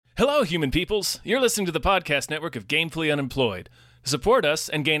Hello, human peoples. You're listening to the podcast network of Gamefully Unemployed. To support us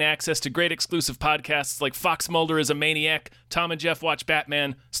and gain access to great exclusive podcasts like Fox Mulder is a Maniac, Tom and Jeff Watch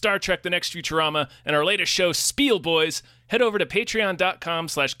Batman, Star Trek The Next Futurama, and our latest show, Spiel Boys, head over to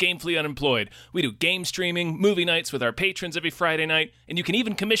patreon.com/gamefullyunemployed. We do game streaming, movie nights with our patrons every Friday night, and you can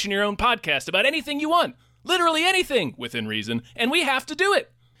even commission your own podcast about anything you want. Literally anything, within reason, and we have to do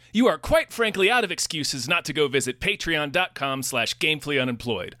it. You are quite frankly out of excuses not to go visit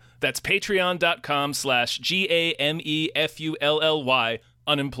patreon.com/gamefullyunemployed. That's patreon.com/GAMEFULLY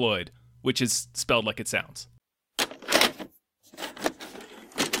unemployed, which is spelled like it sounds.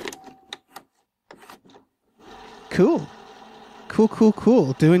 Cool.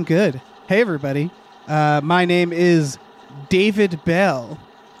 Doing good. Hey, everybody. My name is David Bell.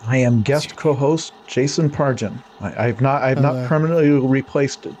 I am guest co-host Jason Pargin. I've not permanently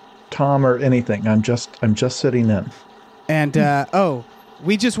replaced Tom or anything. I'm just sitting in. And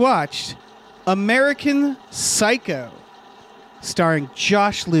we just watched American Psycho, starring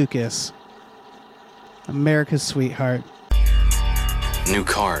Josh Lucas, America's sweetheart. New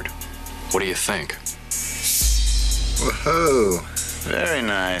card. What do you think? Whoa, very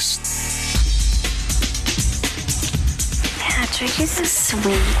nice. Patrick, you're so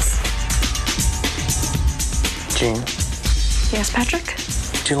sweet. Jean, Yes, Patrick?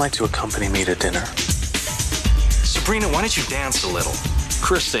 would you like to accompany me to dinner? Sabrina, why don't you dance a little?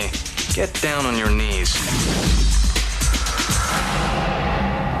 Christy, get down on your knees.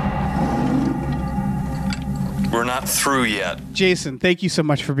 We're not through yet. Jason, thank you so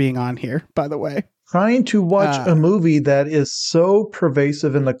much for being on here, by the way. Trying to watch a movie that is so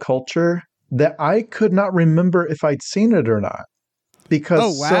pervasive in the culture that I could not remember if I'd seen it or not.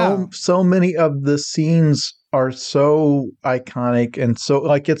 Because so many of the scenes are so iconic and so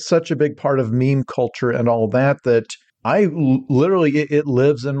like it's such a big part of meme culture and all that I literally, it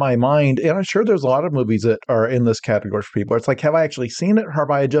lives in my mind. And I'm sure there's a lot of movies that are in this category for people. It's like, have I actually seen it or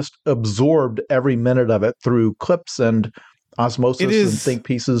have I just absorbed every minute of it through clips and osmosis and think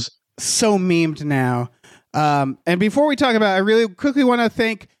pieces? So memed now. And before we talk about it, I really quickly want to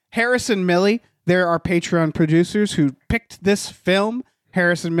thank Harrison Millie. They're our Patreon producers who picked this film.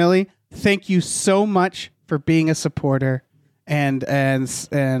 Harrison Millie, thank you so much for being a supporter and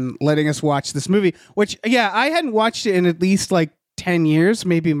letting us watch this movie, which, I hadn't watched it in at least like 10 years,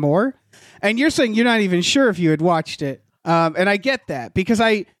 maybe more. And you're saying you're not even sure if you had watched it. And I get that because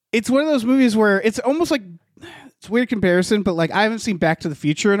it's one of those movies where it's almost like, it's a weird comparison, but like I haven't seen Back to the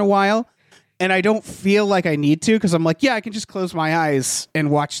Future in a while and I don't feel like I need to because I'm like, I can just close my eyes and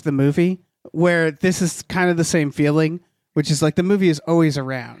watch the movie, where this is kind of the same feeling, which is like the movie is always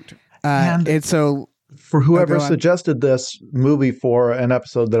around. And so for whoever suggested this movie for an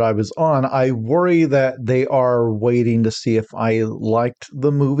episode that I was on, I worry that they are waiting to see if I liked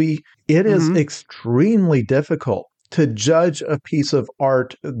the movie. It is extremely difficult to judge a piece of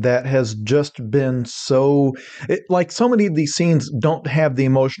art that has just been so many of these scenes don't have the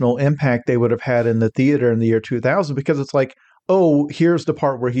emotional impact they would have had in the theater in the year 2000 because it's like, oh, here's the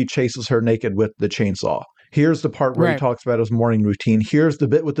part where he chases her naked with the chainsaw. Here's the part where he talks about his morning routine. Here's the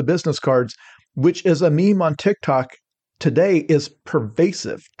bit with the business cards, which is a meme on TikTok today, is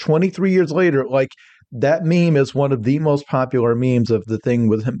pervasive. 23 years later, like that meme is one of the most popular memes of the thing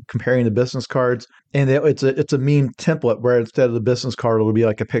with him comparing the business cards. And it's a meme template where instead of the business card, it'll be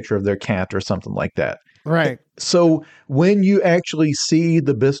like a picture of their cat or something like that. Right. So when you actually see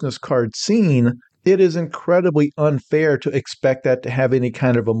the business card scene, it is incredibly unfair to expect that to have any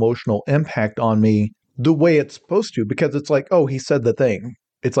kind of emotional impact on me the way it's supposed to, because it's like, oh, he said the thing.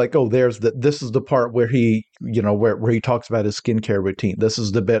 It's like, oh, this is the part where he, where he talks about his skincare routine. This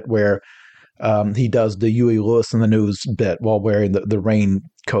is the bit where he does the Huey Lewis in the News bit while wearing the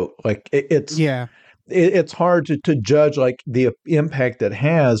raincoat. Like it's hard to judge like the impact it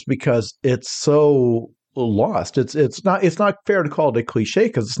has because it's so lost. It's not fair to call it a cliche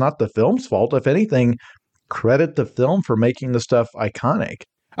because it's not the film's fault. If anything, credit the film for making the stuff iconic.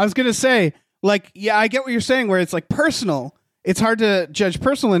 I was gonna say, like, I get what you're saying, where it's like personal. It's hard to judge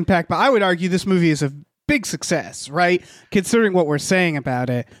personal impact, but I would argue this movie is a big success, right? Considering what we're saying about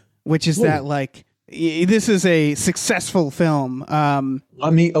it, which is that like this is a successful film.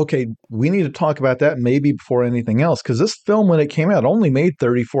 Okay, we need to talk about that maybe before anything else, because this film, when it came out, only made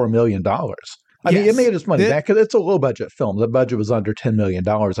 $34 million. I mean, it made its money back because it's a low budget film. The budget was under $10 million,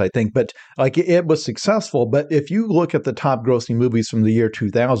 I think, but like it was successful. But if you look at the top grossing movies from the year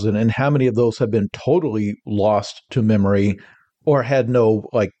 2000 and how many of those have been totally lost to memory or had no,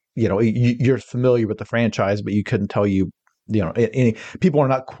 like, you're familiar with the franchise, but you couldn't tell any people are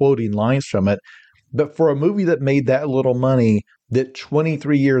not quoting lines from it. But for a movie that made that little money, that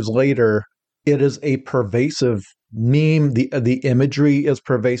 23 years later, it is a pervasive meme. The imagery is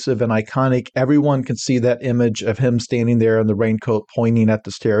pervasive and iconic. Everyone can see that image of him standing there in the raincoat pointing at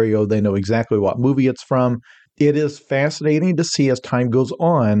the stereo. They know exactly what movie it's from. It is fascinating to see as time goes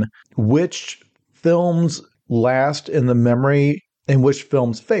on which films last in the memory and which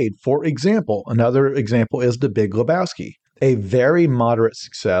films fade. For example, another example is The Big Lebowski, a very moderate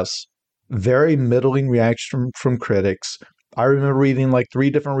success, very middling reaction from critics. I remember reading like 3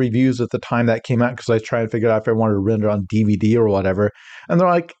 different reviews at the time that came out because I was trying to figure out if I wanted to rent it on DVD or whatever. And they're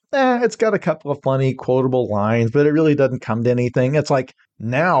like, it's got a couple of funny quotable lines, but it really doesn't come to anything. It's like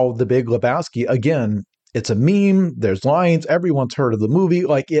now The Big Lebowski, again, it's a meme. There's lines. Everyone's heard of the movie.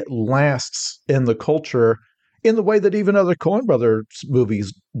 Like it lasts in the culture in the way that even other Coen Brothers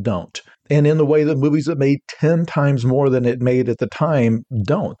movies don't. And in the way that movies that made 10 times more than it made at the time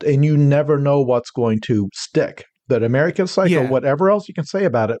don't. And you never know what's going to stick. But American Psycho, whatever else you can say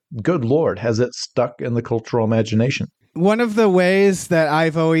about it, good Lord, has it stuck in the cultural imagination. One of the ways that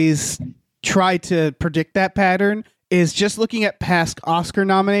I've always tried to predict that pattern is just looking at past Oscar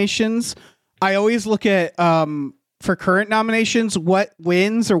nominations. I always look at, for current nominations, what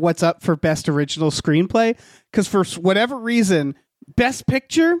wins or what's up for Best Original Screenplay. Because for whatever reason, Best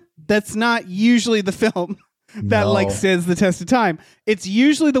Picture, that's not usually the film that stands the test of time. It's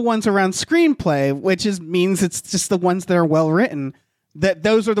usually the ones around screenplay, which means it's just the ones that are well written. That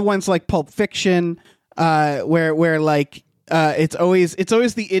those are the ones like Pulp Fiction, where it's always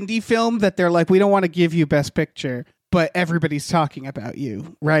the indie film that they're like, we don't want to give you Best Picture, but everybody's talking about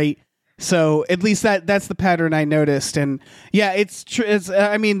you, right? So at least that's the pattern I noticed. And yeah, it's true.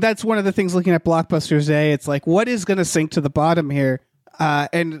 I mean, that's one of the things looking at Blockbusters Day. It's like, what is going to sink to the bottom here?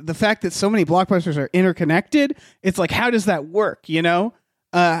 And the fact that so many blockbusters are interconnected, it's like, how does that work? You know,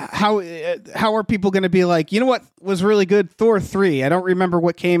 how are people going to be like, you know what was really good? Thor 3. I don't remember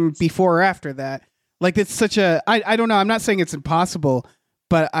what came before or after that. Like, it's such I don't know. I'm not saying it's impossible,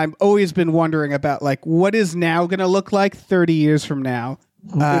 but I've always been wondering about like, what is now going to look like 30 years from now?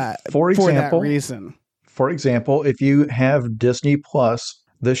 For that reason. For example, if you have Disney Plus,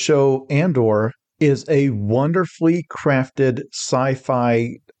 the show Andor is a wonderfully crafted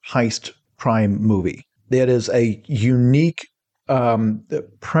sci-fi heist crime movie. It is a unique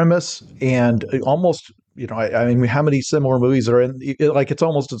premise and almost, I mean, how many similar movies are in, like it's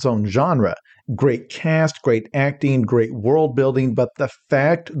almost its own genre. Great cast, great acting, great world building, but the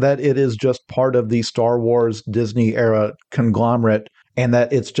fact that it is just part of the Star Wars Disney era conglomerate and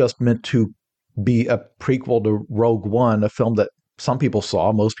that it's just meant to be a prequel to Rogue One, a film that some people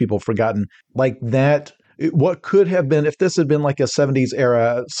saw, most people have forgotten, like that. What could have been, if this had been like a 70s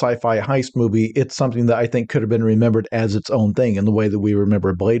era sci-fi heist movie, it's something that I think could have been remembered as its own thing in the way that we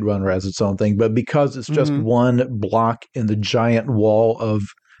remember Blade Runner as its own thing. But because it's just one block in the giant wall of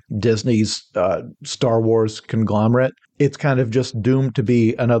Disney's Star Wars conglomerate, it's kind of just doomed to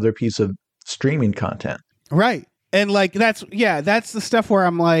be another piece of streaming content. Right. And like, that's the stuff where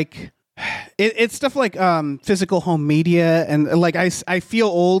I'm like, it's stuff like physical home media. And like, I feel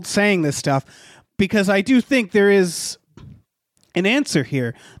old saying this stuff because I do think there is an answer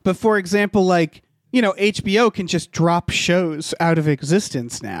here. But for example, like, HBO can just drop shows out of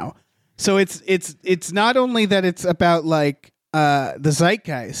existence now. So it's not only that it's about like the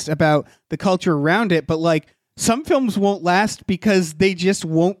zeitgeist, about the culture around it, but like some films won't last because they just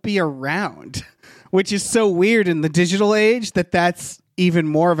won't be around, which is so weird in the digital age that's even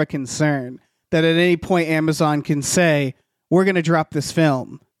more of a concern, that at any point Amazon can say, we're going to drop this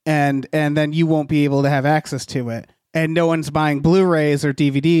film and then you won't be able to have access to it. And no one's buying Blu-rays or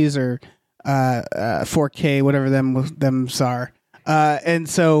DVDs or 4K, whatever them are. And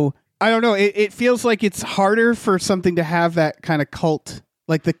so I don't know. It feels like it's harder for something to have that kind of cult,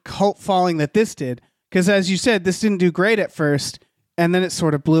 like the cult following that this did. Because as you said, this didn't do great at first, and then it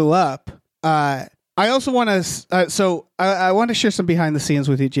sort of blew up. I also want to, I want to share some behind the scenes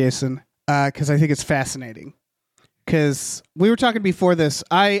with you, Jason, because I think it's fascinating. Because we were talking before this,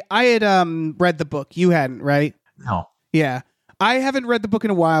 I had read the book. You hadn't, right? No. Yeah. I haven't read the book in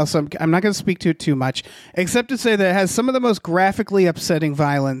a while, so I'm not going to speak to it too much, except to say that it has some of the most graphically upsetting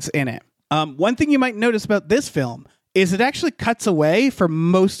violence in it. One thing you might notice about this film is it actually cuts away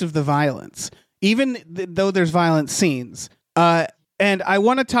from most of the violence, even though there's violent scenes. And I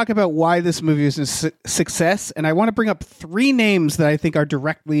want to talk about why this movie is a success, and I want to bring up 3 names that I think are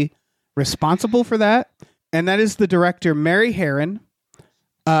directly responsible for that. And that is the director, Mary Harron.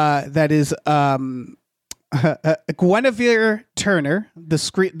 That is Guinevere Turner,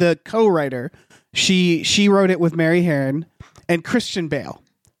 the co-writer. She wrote it with Mary Harron, and Christian Bale.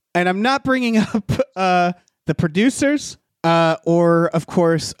 And I'm not bringing up the producers or of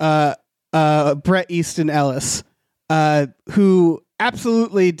course, Bret Easton Ellis, who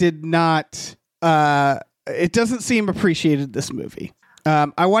absolutely did not, it doesn't seem appreciated this movie.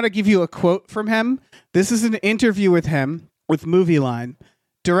 I want to give you a quote from him. This is an interview with him with Movie Line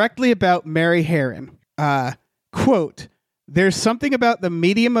directly about Mary Harron. Quote, "There's something about the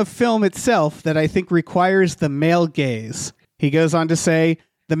medium of film itself that I think requires the male gaze." He goes on to say,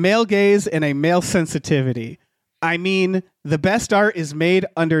 "The male gaze and a male sensitivity. I mean, the best art is made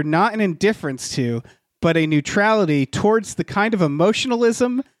under not an indifference to, but a neutrality towards the kind of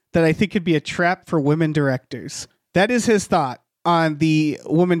emotionalism that I think could be a trap for women directors." That is his thought on the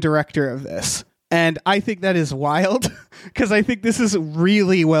woman director of this. And I think that is wild because I think this is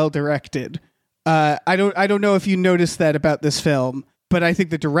really well directed. I don't know if you noticed that about this film, but I think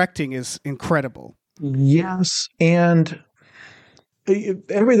the directing is incredible. Yes, and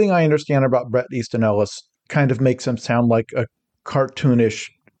everything I understand about Bret Easton Ellis kind of makes him sound like a cartoonish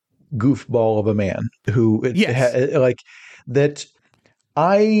goofball of a man who, like that.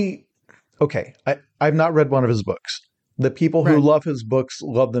 I've not read one of his books. The people who love his books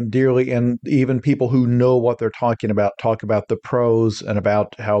love them dearly, and even people who know what they're talking about talk about the prose and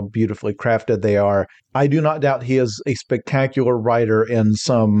about how beautifully crafted they are. I do not doubt he is a spectacular writer in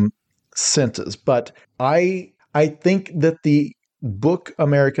some senses, but I think that the book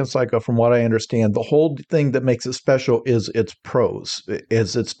American Psycho, from what I understand, the whole thing that makes it special is its prose,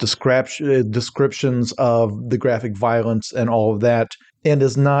 is its descriptions of the graphic violence and all of that, and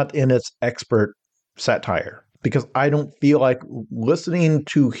is not in its expert satire. Because I don't feel like listening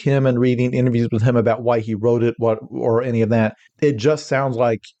to him and reading interviews with him about why he wrote it, or any of that. It just sounds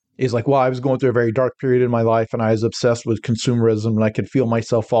like he's like, well, I was going through a very dark period in my life and I was obsessed with consumerism and I could feel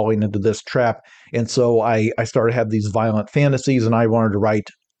myself falling into this trap. And so I started to have these violent fantasies and I wanted to write,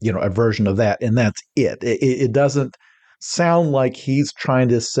 a version of that. And that's it. It doesn't sound like he's trying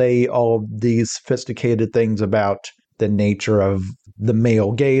to say all of these sophisticated things about the nature of the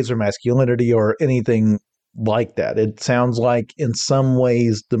male gaze or masculinity or anything like that. It sounds like in some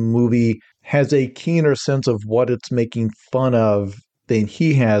ways the movie has a keener sense of what it's making fun of than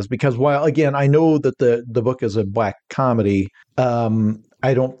he has, because while again I know that the book is a black comedy,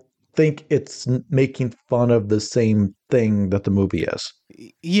 I don't think it's making fun of the same thing that the movie is.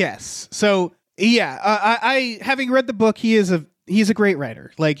 Yes. So I having read the book, he's a great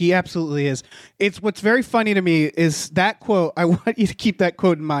writer. Like, he absolutely is. It's what's very funny to me is that quote. I want you to keep that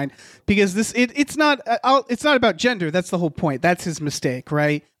quote in mind, because it's not about gender. That's the whole point. That's his mistake,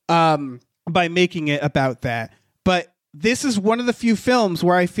 right? By making it about that. But this is one of the few films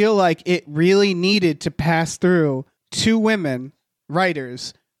where I feel like it really needed to pass through two women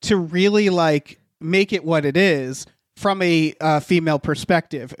writers to really like make it what it is from a female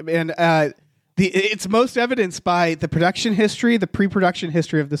perspective. And it's most evidenced by the production history, the pre-production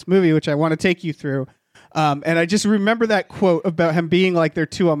history of this movie, which I want to take you through. And I just remember that quote about him being like, they're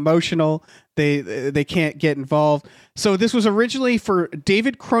too emotional. They can't get involved. So this was originally for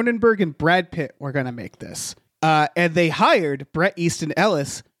David Cronenberg and Brad Pitt were going to make this. And they hired Bret Easton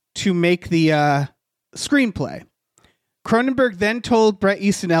Ellis to make the screenplay. Cronenberg then told Bret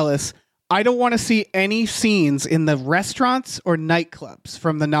Easton Ellis, "I don't want to see any scenes in the restaurants or nightclubs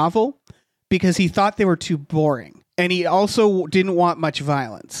from the novel, because he thought they were too boring. And he also didn't want much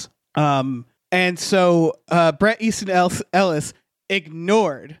violence." And so Bret Easton Ellis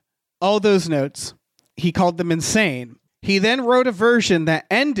ignored all those notes. He called them insane. He then wrote a version that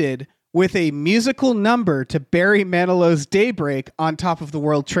ended with a musical number to Barry Manilow's Daybreak on top of the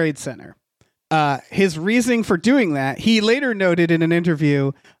World Trade Center. His reasoning for doing that, he later noted in an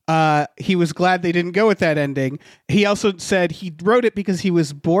interview, he was glad they didn't go with that ending. He also said he wrote it because he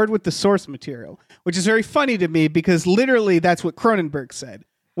was bored with the source material, which is very funny to me because literally that's what Cronenberg said,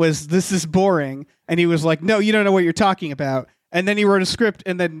 was this is boring. And he was like, no, you don't know what you're talking about. And then he wrote a script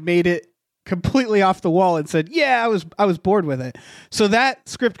and then made it completely off the wall and said, yeah, I was bored with it. So that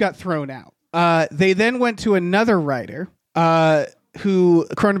script got thrown out. They then went to another writer, who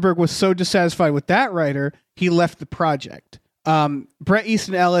Cronenberg was so dissatisfied with that writer, he left the project. Bret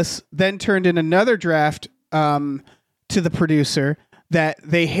Easton Ellis then turned in another draft to the producer that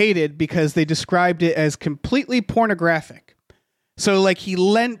they hated because they described it as completely pornographic. So like he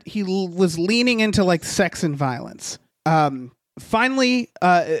was leaning into like sex and violence. Finally,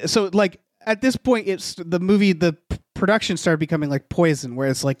 so like at this point, it's the production started becoming like Poison, where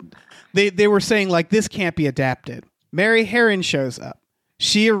it's like they were saying like this can't be adapted. Mary Harron shows up.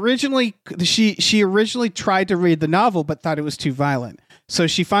 She originally tried to read the novel, but thought it was too violent. So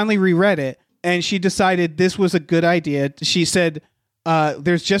she finally reread it, and she decided this was a good idea. She said,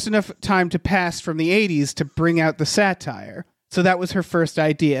 there's just enough time to pass from the 80s to bring out the satire. So that was her first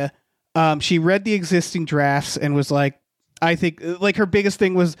idea. She read the existing drafts and was like, I think like her biggest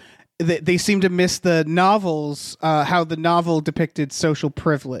thing was that they seemed to miss the novels, how the novel depicted social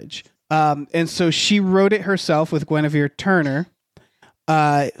privilege. And so she wrote it herself with Guinevere Turner,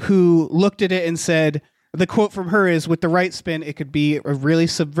 who looked at it and said, the quote from her is, with the right spin, it could be a really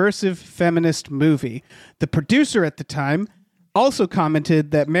subversive feminist movie. The producer at the time also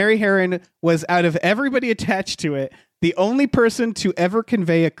commented that Mary Harron was, out of everybody attached to it, the only person to ever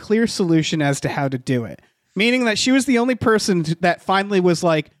convey a clear solution as to how to do it. Meaning that she was the only person that finally was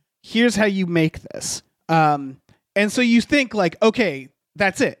like, here's how you make this. And so you think like, okay,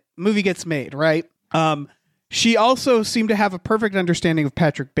 that's it. Movie gets made, right? She also seemed to have a perfect understanding of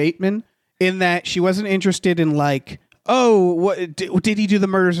Patrick Bateman, in that she wasn't interested in like, oh, what did he do the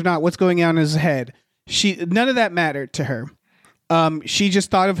murders or not? What's going on in his head? None of that mattered to her. She just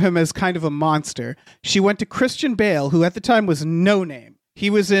thought of him as kind of a monster. She went to Christian Bale, who at the time was no name.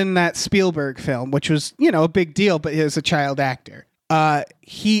 He was in that Spielberg film, which was, a big deal, but he was a child actor.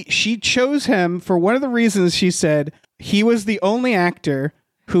 She chose him for one of the reasons. She said he was the only actor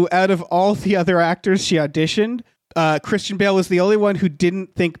who, out of all the other actors she auditioned, Christian Bale was the only one who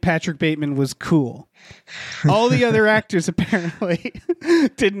didn't think Patrick Bateman was cool. All the other actors apparently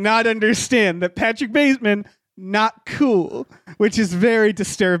did not understand that Patrick Bateman, not cool, which is very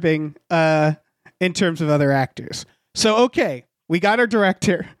disturbing in terms of other actors. So, okay, we got our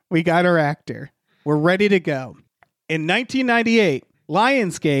director, we got our actor, we're ready to go. In 1998,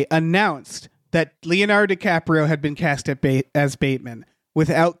 Lionsgate announced that Leonardo DiCaprio had been cast as Bateman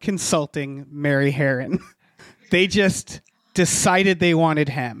without consulting Mary Harron. They just decided they wanted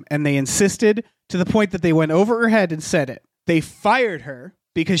him, and they insisted to the point that they went over her head and said it. They fired her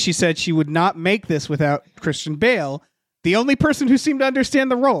because she said she would not make this without Christian Bale, the only person who seemed to understand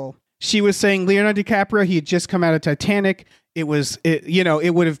the role. She was saying Leonardo DiCaprio, he had just come out of Titanic. It would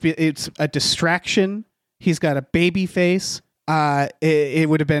have been, it's a distraction. He's got a baby face. It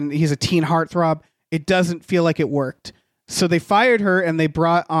would have been, he's a teen heartthrob. It doesn't feel like it worked. So they fired her and they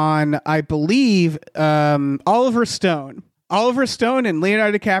brought on, I believe, Oliver Stone. Oliver Stone and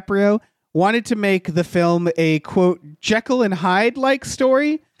Leonardo DiCaprio wanted to make the film a, quote, Jekyll and Hyde-like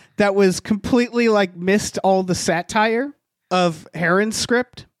story that was completely like missed all the satire of Harron's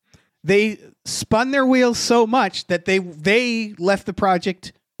script. They spun their wheels so much that they left the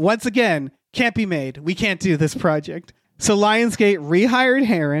project, once again, can't be made. We can't do this project. So Lionsgate rehired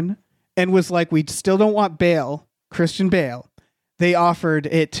Harron and was like, we still don't want Bale. Christian Bale. They offered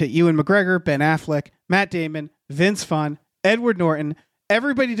it to Ewan McGregor, Ben Affleck, Matt Damon, Vince Vaughn, Edward Norton.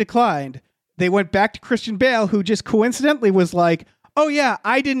 Everybody declined. They went back to Christian Bale, who just coincidentally was like, oh yeah,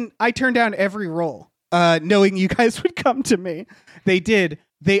 I turned down every role, knowing you guys would come to me. They did.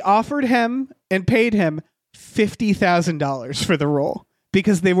 They offered him and paid him $50,000 for the role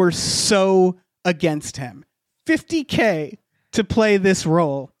because they were so against him. $50K to play this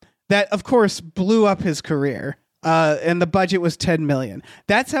role that, of course, blew up his career. And the budget was $10 million.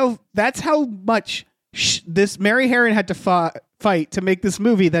 That's how much this Mary Harron had to fight to make this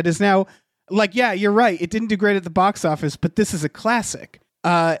movie that is now like, yeah, you're right. It didn't do great at the box office, but this is a classic.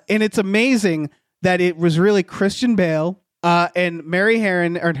 And it's amazing that it was really Christian Bale and Mary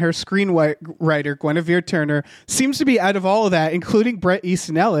Harron and her screenwriter, Guinevere Turner, seems to be, out of all of that, including Bret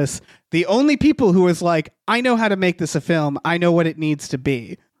Easton Ellis, the only people who was like, I know how to make this a film. I know what it needs to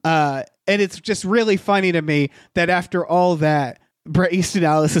be. And it's just really funny to me that after all that, Bret Easton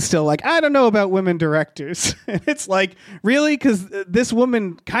Ellis is still like, I don't know about women directors. And it's like, really? Because this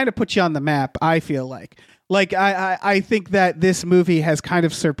woman kind of put you on the map, I feel like. Like, I think that this movie has kind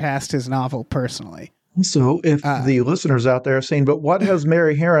of surpassed his novel, personally. So if the listeners out there are saying, but what has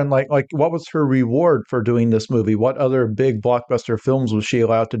Mary Harron, like what was her reward for doing this movie? What other big blockbuster films was she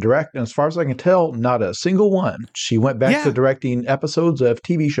allowed to direct? And as far as I can tell, not a single one. She went back to directing episodes of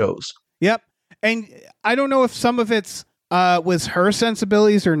TV shows. Yep. And I don't know if some of it's was her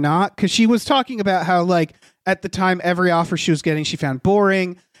sensibilities or not, because she was talking about how, like, at the time, every offer she was getting, she found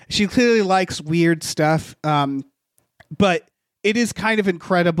boring. She clearly likes weird stuff. But it is kind of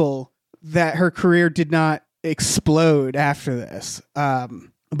incredible that her career did not explode after this.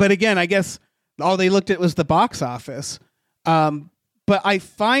 But again, I guess all they looked at was the box office. But I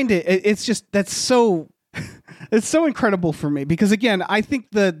find it's just, that's so, it's so incredible for me because, again, I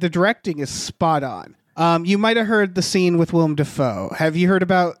think the directing is spot on. You might have heard the scene with Willem Dafoe. Have you heard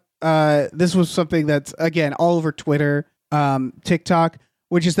about, this was something that's, again, all over Twitter, TikTok,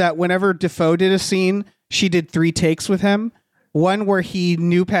 which is that whenever Dafoe did a scene, she did 3 takes with him. One where he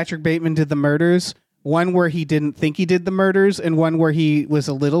knew Patrick Bateman did the murders, one where he didn't think he did the murders and one where he was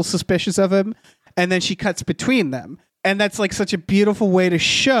a little suspicious of him. And then she cuts between them. And that's like such a beautiful way to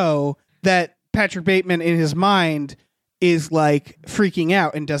show that Patrick Bateman in his mind is like freaking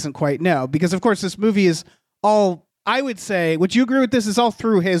out and doesn't quite know. Because of course this movie is all, I would say, would you agree with this, is all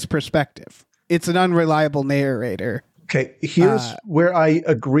through his perspective. It's an unreliable narrator. Okay, here's where I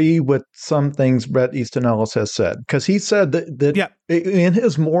agree with some things Bret Easton Ellis has said. Because he said that in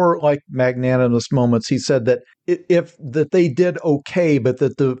his more like magnanimous moments, he said that that they did okay, but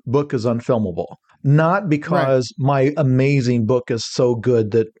that the book is unfilmable. Not because my amazing book is so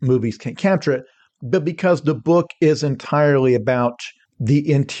good that movies can't capture it, but because the book is entirely about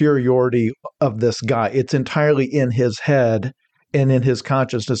the interiority of this guy. It's entirely in his head and in his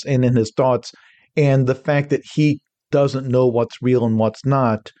consciousness and in his thoughts. And the fact that he doesn't know what's real and what's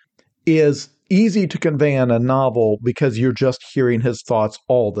not is easy to convey in a novel because you're just hearing his thoughts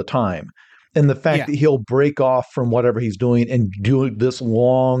all the time. And the fact that he'll break off from whatever he's doing and do this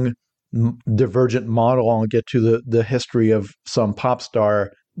long divergent monologue and get to the history of some pop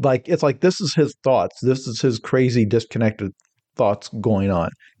star, like it's like this is his thoughts. This is his crazy disconnected thoughts going on.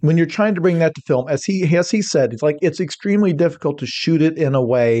 When you're trying to bring that to film, as he said, it's like it's extremely difficult to shoot it in a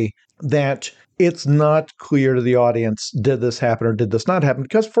way that it's not clear to the audience, did this happen or did this not happen?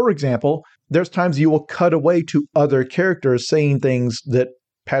 Because, for example, there's times you will cut away to other characters saying things that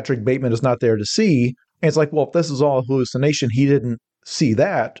Patrick Bateman is not there to see. And it's like, well, if this is all a hallucination, he didn't see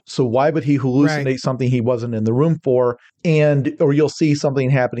that. So why would he hallucinate something he wasn't in the room for? Or you'll see something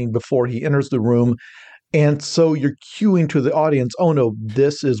happening before he enters the room. And so you're cueing to the audience, oh no,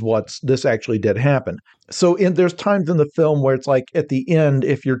 this actually did happen. So there's times in the film where it's like at the end,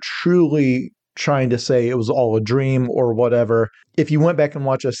 if you're truly trying to say it was all a dream or whatever, if you went back and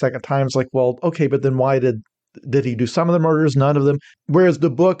watched it a second time, it's like, well, okay, but then why did he do some of the murders, none of them? Whereas the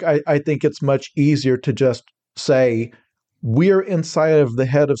book, I think it's much easier to just say, we're inside of the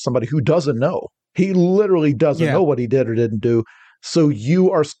head of somebody who doesn't know. He literally doesn't know what he did or didn't do. So you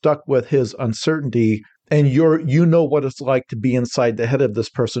are stuck with his uncertainty, and you know what it's like to be inside the head of this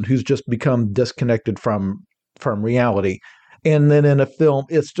person who's just become disconnected from reality. And then in a film,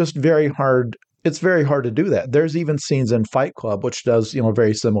 it's just very hard. It's very hard to do that. There's even scenes in Fight Club, which does, a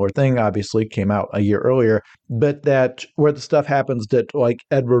very similar thing, obviously came out a year earlier, but that where the stuff happens that like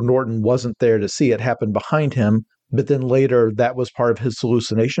Edward Norton wasn't there to see, it happened behind him. But then later that was part of his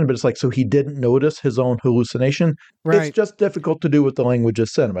hallucination. But it's like, so he didn't notice his own hallucination. Right. It's just difficult to do with the language of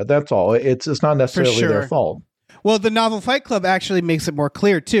cinema. That's all. It's not necessarily their fault. Well, the novel Fight Club actually makes it more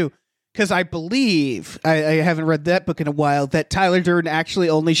clear too. Because I believe, I haven't read that book in a while, that Tyler Durden actually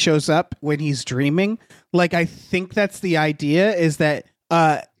only shows up when he's dreaming. Like, I think that's the idea, is that,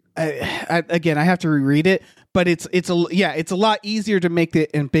 again, I have to reread it, but it's a lot easier to make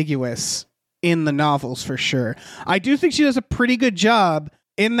it ambiguous in the novels for sure. I do think she does a pretty good job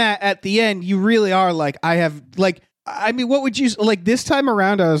in that at the end, you really are like, what would you, like this time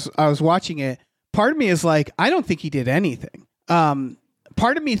around I was watching it, part of me is like, I don't think he did anything.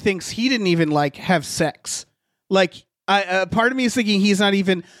 Part of me thinks he didn't even like have sex. Like, part of me is thinking he's not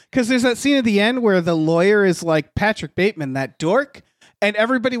even, because there's that scene at the end where the lawyer is like Patrick Bateman, that dork, and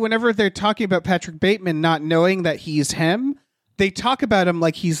everybody, whenever they're talking about Patrick Bateman not knowing that he's him, they talk about him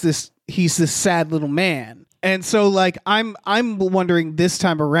like he's this sad little man. And so like I'm wondering this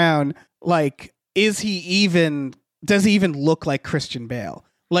time around, like, does he even look like Christian Bale?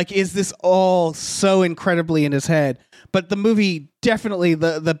 Like, is this all so incredibly in his head? But the movie definitely,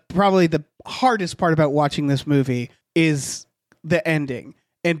 probably the hardest part about watching this movie is the ending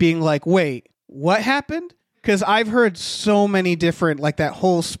and being like, wait, what happened? Because I've heard so many different, like that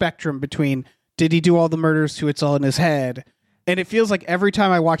whole spectrum between did he do all the murders to it's all in his head? And it feels like every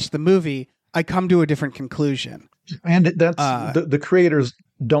time I watch the movie, I come to a different conclusion. And that's the creators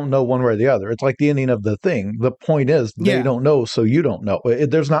don't know one way or the other. It's like the ending of The Thing. The point is they don't know, so you don't know.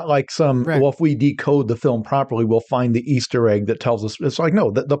 There's not like some, well, if we decode the film properly, we'll find the Easter egg that tells us. It's like,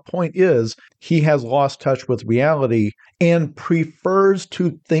 no, the point is he has lost touch with reality and prefers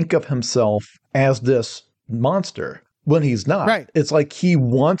to think of himself as this monster when he's not. Right. It's like he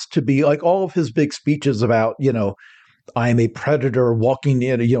wants to be like all of his big speeches about, I am a predator walking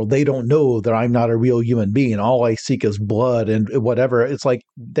in, they don't know that I'm not a real human being. All I seek is blood and whatever. It's like,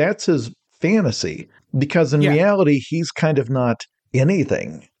 that's his fantasy, because in reality, he's kind of not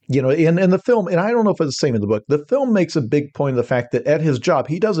anything, in the film. And I don't know if it's the same in the book. The film makes a big point of the fact that at his job,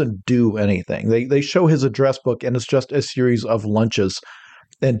 he doesn't do anything. They show his address book and it's just a series of lunches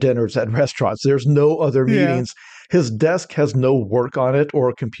and dinners at restaurants. There's no other meetings. His desk has no work on it or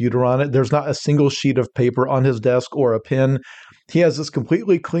a computer on it. There's not a single sheet of paper on his desk or a pen. He has this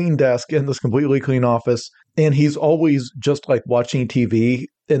completely clean desk in this completely clean office, and he's always just like watching TV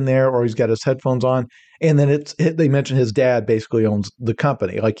in there, or he's got his headphones on. And then they mention his dad basically owns the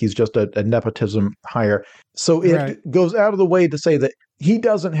company, like he's just a nepotism hire. So it goes out of the way to say that he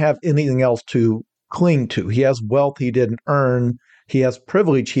doesn't have anything else to cling to. He has wealth he didn't earn. He has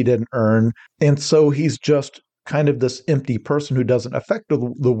privilege he didn't earn. And so he's just kind of this empty person who doesn't affect the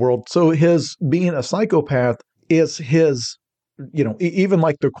world. So his being a psychopath is his, even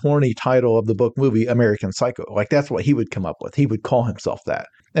like the corny title of the book movie, American Psycho, like that's what he would come up with. He would call himself that.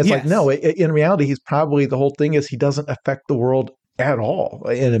 And it's like, no, in reality, he's probably, the whole thing is he doesn't affect the world at all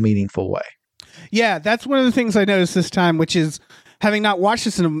in a meaningful way. Yeah, that's one of the things I noticed this time, which is having not watched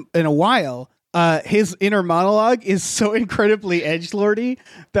this in a while, his inner monologue is so incredibly edgelordy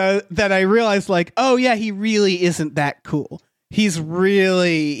that I realized, like, oh yeah, he really isn't that cool. He's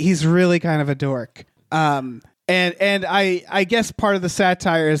really kind of a dork. And I guess part of the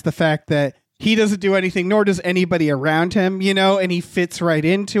satire is the fact that he doesn't do anything, nor does anybody around him, and he fits right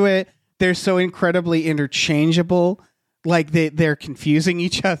into it. They're so incredibly interchangeable, like they're confusing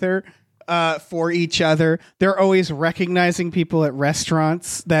each other for each other. They're always recognizing people at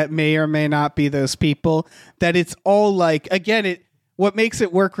restaurants that may or may not be those people. That it's all like, again, what makes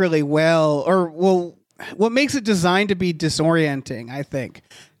it work really well, what makes it designed to be disorienting, I think,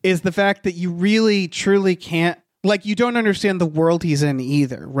 is the fact that you really truly can't, like, you don't understand the world he's in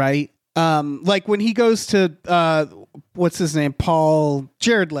either, right? Like when he goes to what's his name,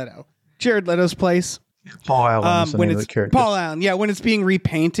 Jared Leto's place, Paul Allen, when it's Paul Allen, when it's being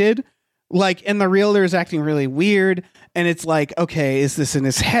repainted, like, and the realtor is acting really weird, and it's like, okay, is this in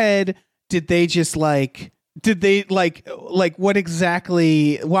his head? Did they what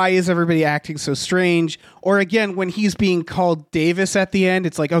exactly, why is everybody acting so strange? Or again, when he's being called Davis at the end,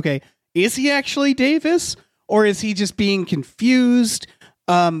 it's like, okay, is he actually Davis, or is he just being confused?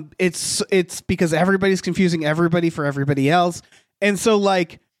 It's because everybody's confusing everybody for everybody else. And so,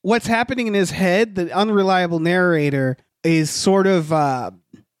 like, what's happening in his head, the unreliable narrator is sort of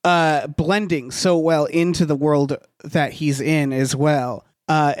blending so well into the world that he's in as well.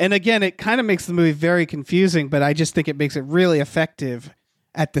 And again, it kind of makes the movie very confusing, but I just think it makes it really effective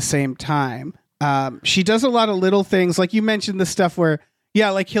at the same time. She does a lot of little things, like you mentioned, the stuff where,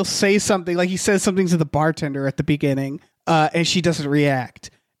 like he'll say something, like he says something to the bartender at the beginning, and she doesn't react,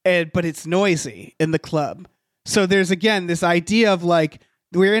 but it's noisy in the club. So there's, again, this idea of like,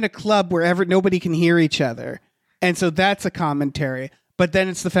 we're in a club where nobody can hear each other. And so that's a commentary. But then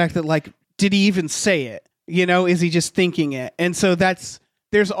it's the fact that, like, did he even say it? Is he just thinking it? And so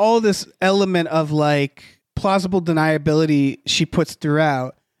there's all this element of like plausible deniability she puts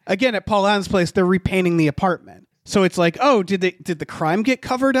throughout. Again, at Paul Allen's place, they're repainting the apartment. So it's like, oh, did the crime get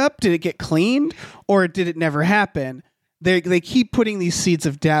covered up? Did it get cleaned? Or did it never happen? They keep putting these seeds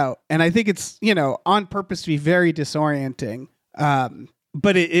of doubt. And I think it's, on purpose to be very disorienting.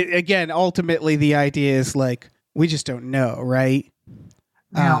 But it again, ultimately the idea is like, we just don't know, right?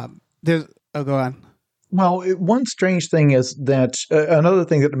 Now, go on. Well, one strange thing is that another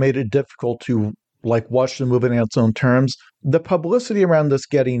thing that made it difficult to like watch the movie on its own terms, the publicity around this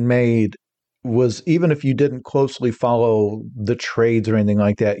getting made was, even if you didn't closely follow the trades or anything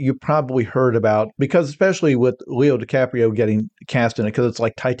like that, you probably heard about, because especially with Leo DiCaprio getting cast in it, because it's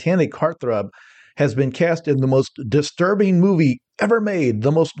like Titanic Heartthrob has been cast in the most disturbing movie ever made,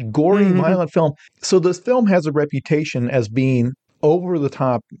 the most gory, violent film. So this film has a reputation as being over the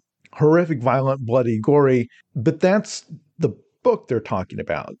top, horrific, violent, bloody, gory, but that's the book they're talking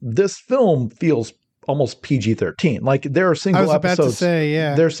about. This film feels almost PG-13. Like, there are single episodes.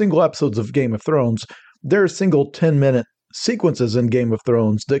 There are single episodes of Game of Thrones. There are single 10-minute sequences in Game of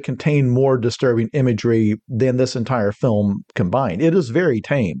Thrones that contain more disturbing imagery than this entire film combined. It is very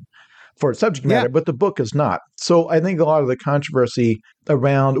tame for its subject matter, but the book is not. So I think a lot of the controversy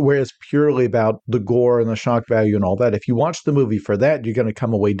around where it's purely about the gore and the shock value and all that, if you watch the movie for that, you're going to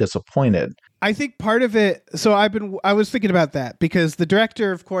come away disappointed. I think part of it, so I was thinking about that because the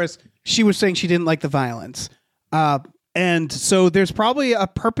director, of course, she was saying she didn't like the violence. And so there's probably a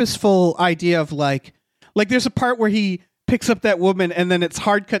purposeful idea of like there's a part where he picks up that woman and then it's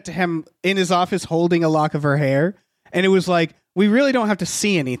hard cut to him in his office holding a lock of her hair. And it was like, we really don't have to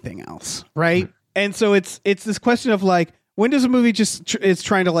see anything else, right? And so it's this question of like, when does a movie just it's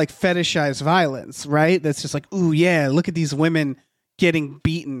trying to like fetishize violence, right? That's just like, ooh yeah, look at these women getting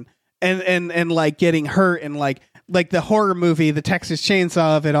beaten and like getting hurt, and like the horror movie, the Texas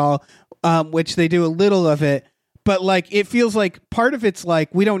Chainsaw of it all, which they do a little of it, but like it feels like part of it's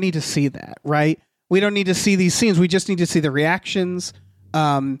like we don't need to see that, right? We don't need to see these scenes. We just need to see the reactions.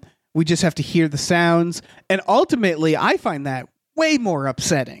 We just have to hear the sounds. And ultimately, I find that way more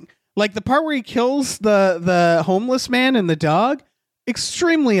upsetting. Like the part where he kills the homeless man and the dog,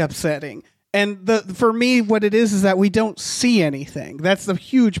 extremely upsetting. And for me, what it is that we don't see anything. That's the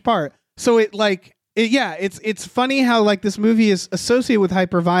huge part. So it's funny how like this movie is associated with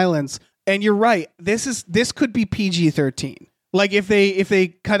hyperviolence. And you're right. This could be PG-13. Like if they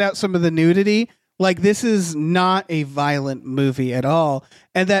cut out some of the nudity, like this is not a violent movie at all.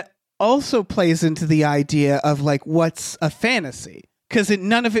 And that also plays into the idea of like what's a fantasy, because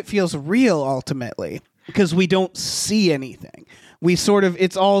none of it feels real ultimately, because we don't see anything.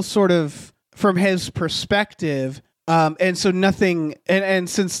 It's all sort of from his perspective. And so nothing, and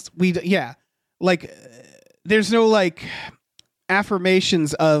since there's no like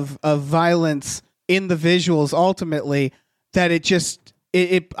affirmations of violence in the visuals ultimately, that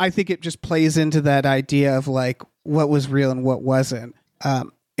I think it just plays into that idea of like what was real and what wasn't.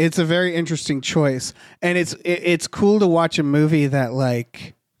 It's a very interesting choice, and it's cool to watch a movie that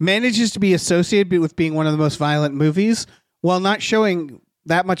like manages to be associated with being one of the most violent movies while not showing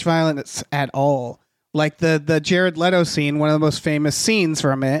that much violence at all. Like the Jared Leto scene, one of the most famous scenes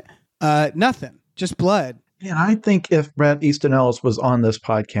from it, nothing, just blood. And I think if Bret Easton Ellis was on this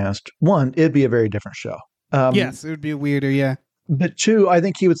podcast, one, it'd be a very different show. Yes, it would be weirder, yeah. But two, I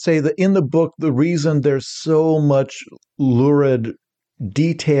think he would say that in the book, the reason there's so much lurid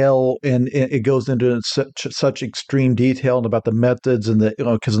detail and it goes into such extreme detail about the methods and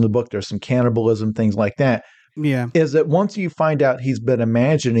because in the book there's some cannibalism, things like that. Yeah. Is that once you find out he's been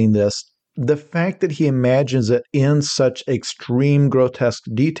imagining this, the fact that he imagines it in such extreme grotesque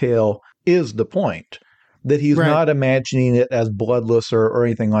detail is the point. That he's not imagining it as bloodless or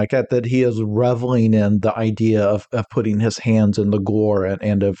anything like that he is reveling in the idea of putting his hands in the gore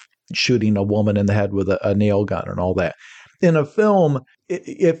and of shooting a woman in the head with a nail gun and all that. In a film,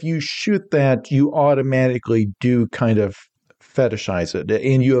 if you shoot that, you automatically do kind of fetishize it,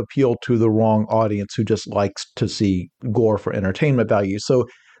 and you appeal to the wrong audience who just likes to see gore for entertainment value. So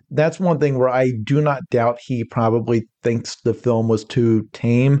that's one thing where I do not doubt he probably thinks the film was too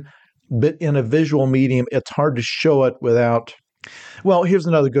tame. But in a visual medium, it's hard to show it without... Well, here's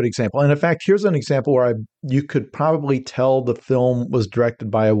another good example. And in fact, here's an example where you could probably tell the film was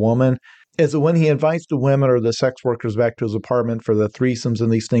directed by a woman. Is that when he invites the women or the sex workers back to his apartment for the threesomes and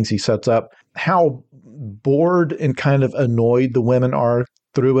these things he sets up, how bored and kind of annoyed the women are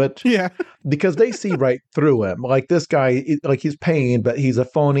through it. Yeah. Because they see right through him. Like this guy, like he's paying, but he's a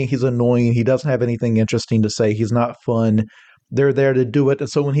phony, he's annoying, he doesn't have anything interesting to say, he's not fun. They're there to do it. And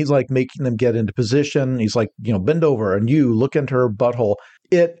so when he's like making them get into position, he's like, bend over and you look into her butthole.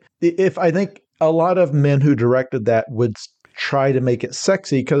 If I think a lot of men who directed that would try to make it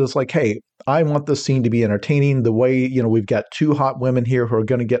sexy, because it's like, hey, I want this scene to be entertaining. The way, we've got two hot women here who are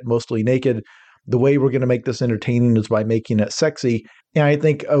going to get mostly naked. The way we're going to make this entertaining is by making it sexy. And I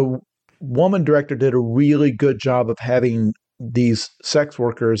think a woman director did a really good job of having these sex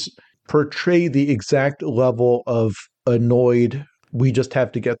workers portray the exact level of annoyed, we just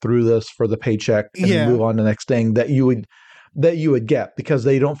have to get through this for the paycheck and move on to the next thing that you would get, because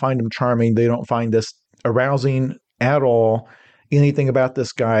they don't find him charming. They don't find this arousing at all. Anything about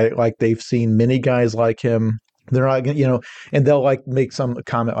this guy, like they've seen many guys like him. They're not, and they'll like make some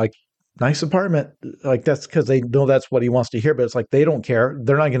comment like, nice apartment. Like that's because they know that's what he wants to hear, but it's like, they don't care.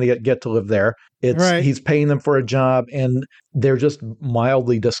 They're not going to get to live there. He's paying them for a job and they're just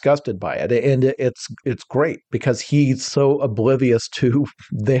mildly disgusted by it. And it's great because he's so oblivious to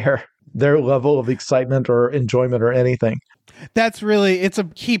their level of excitement or enjoyment or anything. It's a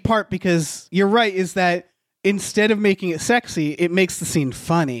key part, because you're right, is that instead of making it sexy, it makes the scene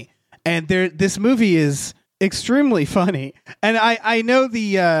funny. And this movie is extremely funny. And I know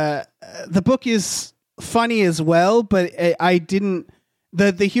the book is funny as well, but I didn't...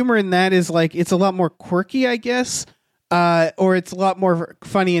 The humor in that is like, it's a lot more quirky, I guess, or it's a lot more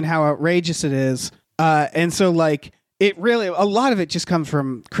funny in how outrageous it is. And so like, a lot of it just comes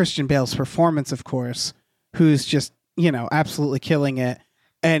from Christian Bale's performance, of course, who's just, absolutely killing it.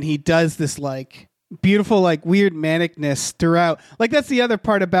 And he does this like beautiful, like weird manicness throughout. Like that's the other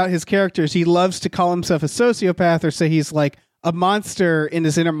part about his characters. He loves to call himself a sociopath or say he's like a monster in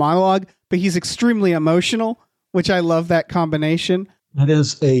his inner monologue, but he's extremely emotional, which I love that combination. It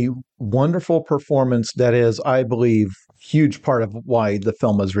is a wonderful performance that is, I believe, huge part of why the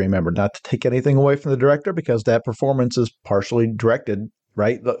film is remembered. Not to take anything away from the director, because that performance is partially directed,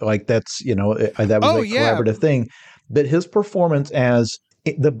 right? Like that's, that was collaborative thing. But his performance as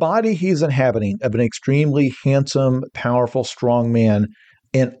the body he's inhabiting of an extremely handsome, powerful, strong man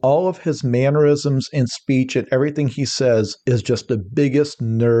And all of his mannerisms and speech and everything he says is just the biggest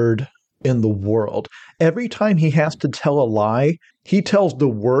nerd in the world. Every time he has to tell a lie, he tells the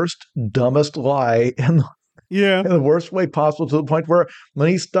worst, dumbest lie in the worst way possible, to the point where when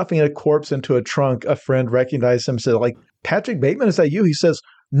he's stuffing a corpse into a trunk, a friend recognized him and said, like, Patrick Bateman, is that you? He says,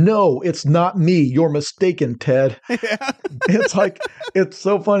 no, it's not me. You're mistaken, Ted. Yeah. It's like, it's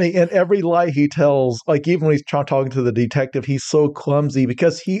so funny. And every lie he tells, like even when he's talking to the detective, he's so clumsy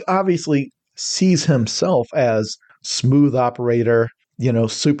because he obviously sees himself as smooth operator,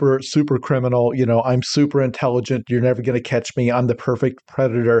 super criminal, I'm super intelligent. You're never going to catch me. I'm the perfect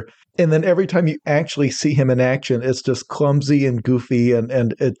predator. And then every time you actually see him in action, it's just clumsy and goofy.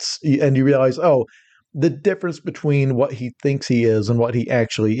 And you realize, oh, the difference between what he thinks he is and what he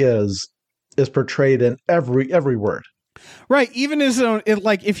actually is portrayed in every word. Right. Even his own,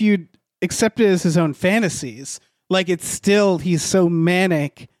 if you accept it as his own fantasies, like it's still, he's so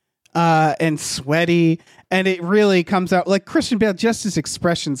manic and sweaty, and it really comes out like Christian Bale, just his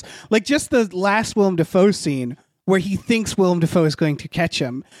expressions, like just the last Willem Dafoe scene where he thinks Willem Dafoe is going to catch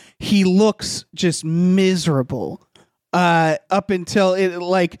him. He looks just miserable up until it,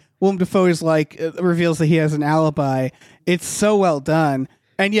 like, Willem Dafoe is like, reveals that he has an alibi. It's so well done.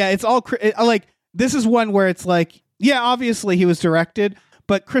 And yeah, it's all like, this is one where it's like, yeah, obviously he was directed,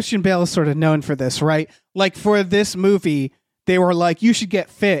 but Christian Bale is sort of known for this, right? Like for this movie, they were like, you should get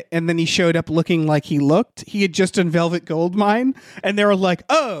fit. And then he showed up looking like he looked. He had just done Velvet Goldmine. And they were like,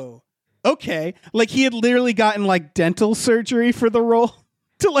 oh, okay. Like he had literally gotten like dental surgery for the role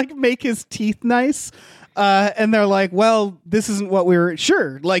to like make his teeth nice. And they're like, well, this isn't what we were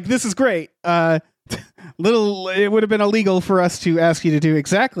sure. Like, this is great. It would have been illegal for us to ask you to do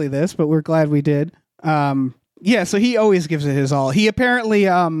exactly this, but we're glad we did. Yeah. So he always gives it his all. He apparently,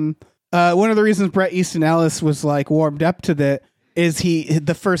 one of the reasons Bret Easton Ellis was like warmed up to that is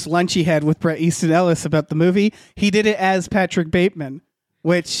the first lunch he had with Bret Easton Ellis about the movie, he did it as Patrick Bateman,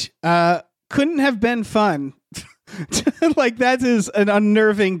 which, couldn't have been fun. Like that is an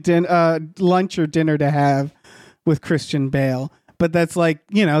unnerving lunch or dinner to have with Christian Bale, but that's like,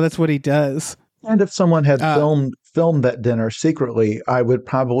 that's what he does. And if someone had filmed that dinner secretly, I would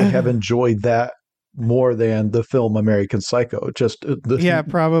probably have enjoyed that more than the film American Psycho. Just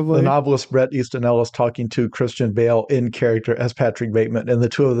probably the novelist Bret Easton Ellis talking to Christian Bale in character as Patrick Bateman, and the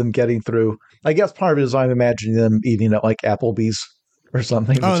two of them getting through. I guess part of it is I'm imagining them eating at like Applebee's or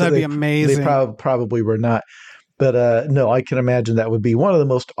something. Oh, that'd be amazing. They probably were not. But no, I can imagine that would be one of the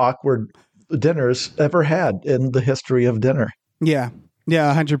most awkward dinners ever had in the history of dinner. Yeah.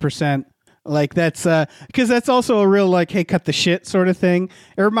 Yeah, 100%. Like that's because that's also a real like, hey, cut the shit sort of thing.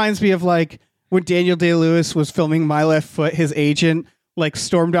 It reminds me of like when Daniel Day-Lewis was filming My Left Foot, his agent like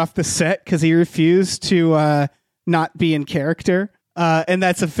stormed off the set because he refused to not be in character. And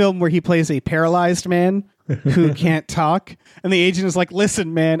that's a film where he plays a paralyzed man who can't talk. And the agent is like,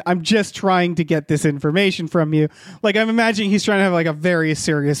 listen, man, I'm just trying to get this information from you. Like, I'm imagining he's trying to have like a very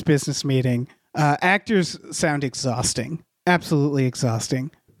serious business meeting. Actors sound exhausting. Absolutely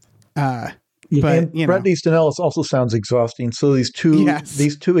exhausting. But Bret Easton Ellis also sounds exhausting. So these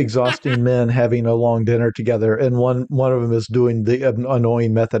two exhausting men having a long dinner together, and one of them is doing the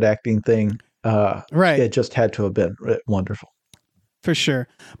annoying method acting thing. Right. It just had to have been wonderful. For sure.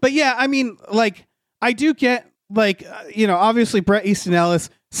 But yeah, I mean, like, I do get, like, obviously Bret Easton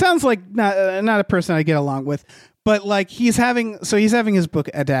Ellis sounds like not a person I get along with, but like he's having his book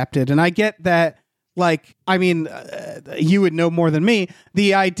adapted, and I get that. Like, I mean, you would know more than me,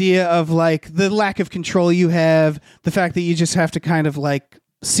 the idea of like the lack of control you have, the fact that you just have to kind of like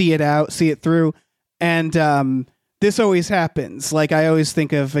see it through. And this always happens. Like, I always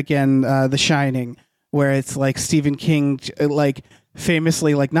think of, again, The Shining, where it's like Stephen King, like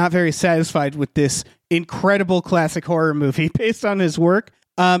famously, like not very satisfied with this incredible classic horror movie based on his work.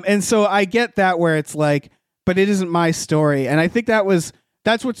 And so I get that, where it's like, but it isn't my story. And I think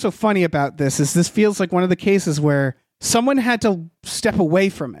that's what's so funny about this, is this feels like one of the cases where someone had to step away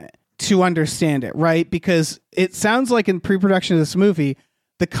from it to understand it, right? Because it sounds like in pre-production of this movie,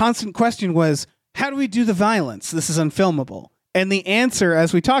 the constant question was, how do we do the violence? This is unfilmable. And the answer,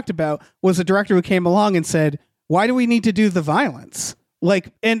 as we talked about, was a director who came along and said, why do we need to do the violence?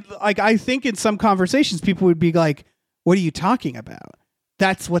 Like, and like, I think in some conversations, people would be like, what are you talking about?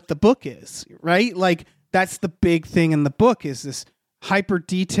 That's what the book is, right? Like, that's the big thing in the book, is this hyper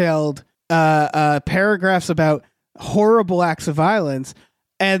detailed paragraphs about horrible acts of violence,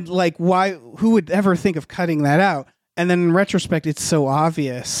 and like, who would ever think of cutting that out? And then in retrospect, it's so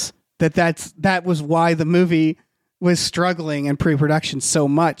obvious that was why the movie was struggling in pre-production so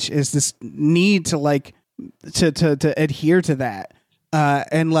much, is this need to like to adhere to that.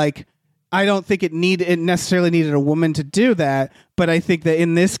 And like, I don't think it necessarily needed a woman to do that, but I think that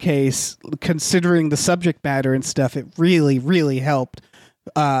in this case, considering the subject matter and stuff, it really, really helped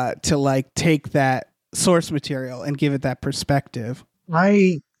to like take that source material and give it that perspective.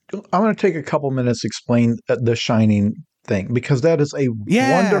 I'm going to take a couple minutes to explain the Shining thing, because that is a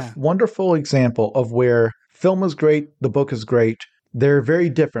wonderful example of where film is great, the book is great. They're very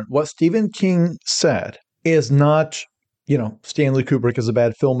different. What Stephen King said is not, Stanley Kubrick is a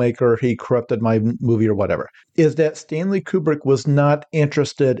bad filmmaker, he corrupted my movie or whatever, is that Stanley Kubrick was not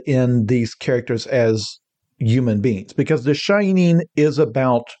interested in these characters as human beings, because The Shining is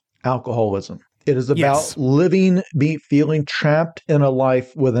about alcoholism. It is about feeling trapped in a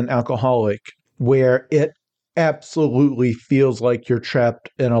life with an alcoholic, where it absolutely feels like you're trapped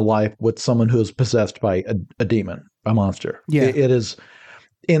in a life with someone who is possessed by a demon, a monster. Yeah. It is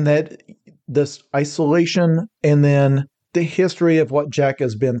in that this isolation, and then the history of what Jack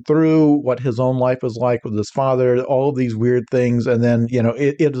has been through, what his own life was like with his father, all of these weird things. And then,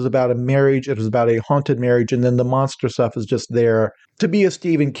 it is about a marriage. It is about a haunted marriage. And then the monster stuff is just there to be a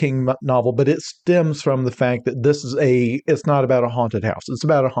Stephen King novel. But it stems from the fact that it's not about a haunted house. It's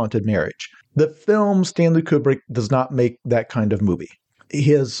about a haunted marriage. The film, Stanley Kubrick does not make that kind of movie.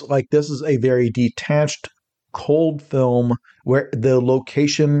 This is a very detached, cold film where the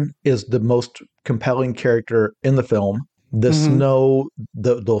location is the most compelling character in the film. The snow,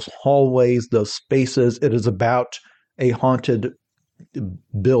 those hallways, those spaces, it is about a haunted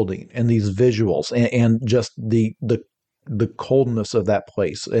building and these visuals and just the coldness of that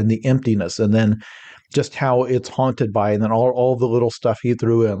place and the emptiness, and then just how it's haunted by, and then all the little stuff he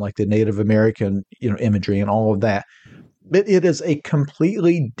threw in, like the Native American imagery and all of that. It is a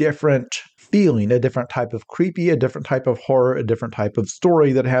completely different feeling, a different type of creepy, a different type of horror, a different type of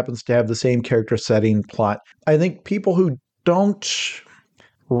story that happens to have the same character, setting, plot. I think people who don't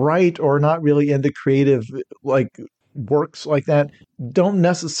write or not really into creative works like that don't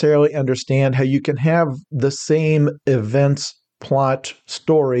necessarily understand how you can have the same events, plot,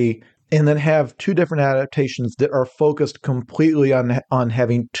 story, and then have two different adaptations that are focused completely on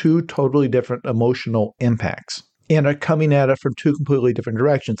having two totally different emotional impacts, and are coming at it from two completely different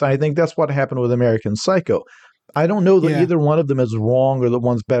directions. I think that's what happened with American Psycho. I don't know that either one of them is wrong or that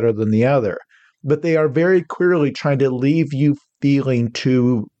one's better than the other, but they are very clearly trying to leave you feeling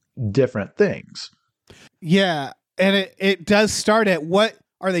two different things. Yeah, and it does start at what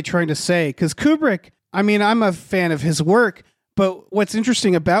are they trying to say? Because Kubrick, I mean, I'm a fan of his work, but what's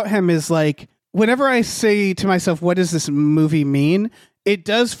interesting about him is like, whenever I say to myself, what does this movie mean? It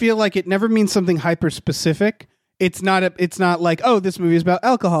does feel like it never means something hyper specific. It's not like, oh, this movie is about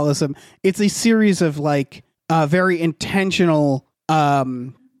alcoholism. It's a series of like very intentional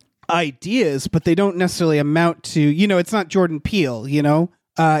ideas, but they don't necessarily amount to, it's not Jordan Peele,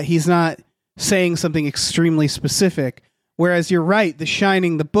 he's not saying something extremely specific. Whereas you're right, The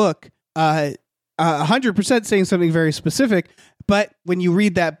Shining, the book, 100% saying something very specific. But when you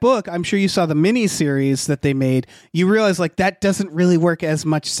read that book, I'm sure you saw the miniseries that they made, you realize like that doesn't really work as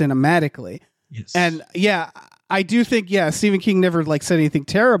much cinematically. Yes. And I do think, Stephen King never like said anything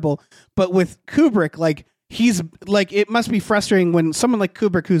terrible, but with Kubrick, like he's like, it must be frustrating when someone like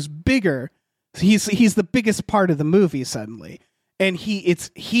Kubrick, who's bigger, he's the biggest part of the movie suddenly, and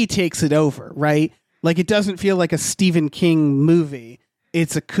he takes it over, right? Like it doesn't feel like a Stephen King movie;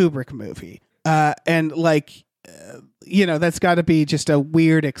 it's a Kubrick movie, and like that's got to be just a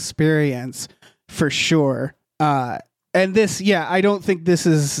weird experience for sure. And this, I don't think this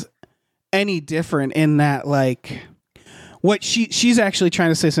is any different in that, like, what she's actually trying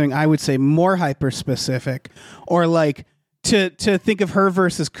to say something I would say more hyper specific, or like to think of her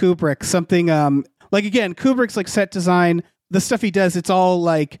versus Kubrick, something like, again, Kubrick's like set design, the stuff he does, it's all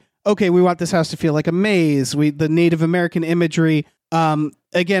like, okay, we want this house to feel like a maze, the Native American imagery,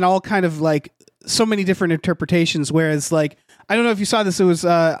 again, all kind of like so many different interpretations. Whereas like, I don't know if you saw this, it was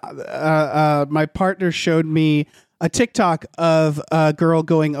my partner showed me a TikTok of a girl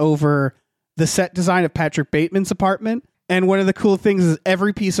going over the set design of Patrick Bateman's apartment. And one of the cool things is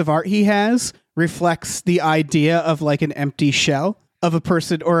every piece of art he has reflects the idea of like an empty shell of a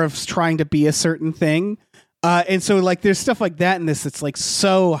person or of trying to be a certain thing. And so like there's stuff like that in this that's like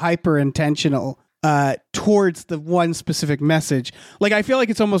so hyper intentional towards the one specific message. Like I feel like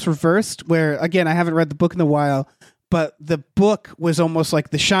it's almost reversed, where again, I haven't read the book in a while, but the book was almost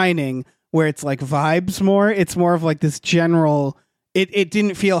like The Shining, where it's like vibes more. It's more of like this general, it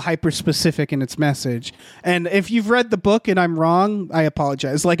didn't feel hyper specific in its message. And if you've read the book and I'm wrong, I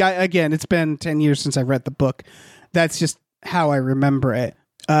apologize. Like again, it's been 10 years since I read the book. That's just how I remember it.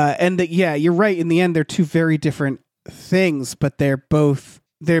 And that, you're right. In the end, they're two very different things, but they're both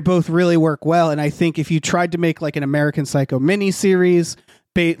really work well. And I think if you tried to make like an American Psycho miniseries,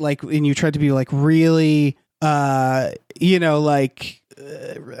 and you tried to be like really,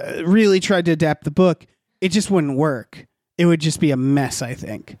 really tried to adapt the book, it just wouldn't work. It would just be a mess, I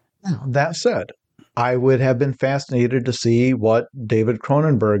think. That said, I would have been fascinated to see what David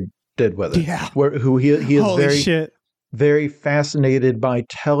Cronenberg did with it. Yeah. He is Holy very, shit. very fascinated by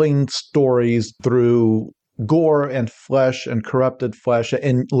telling stories through gore and flesh and corrupted flesh,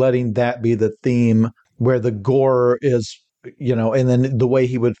 and letting that be the theme, where the gore is, and then the way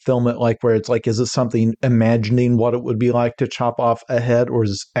he would film it, like where it's like, is this something imagining what it would be like to chop off a head, or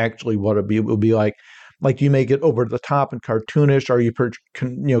is this actually what it would be like? Like, you make it over the top and cartoonish, or are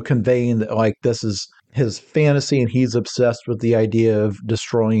you conveying that like this is his fantasy and he's obsessed with the idea of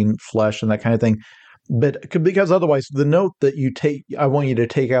destroying flesh and that kind of thing? But because otherwise, the note that I want you to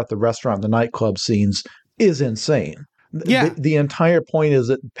take out the restaurant, the nightclub scenes is insane. Yeah. The entire point is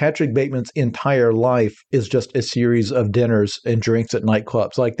that Patrick Bateman's entire life is just a series of dinners and drinks at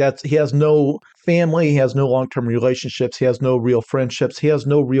nightclubs. Like, he has no family, he has no long-term relationships, he has no real friendships, he has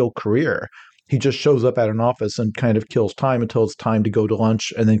no real career. He just shows up at an office and kind of kills time until it's time to go to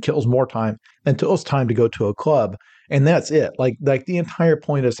lunch, and then kills more time until it's time to go to a club. And that's it. Like the entire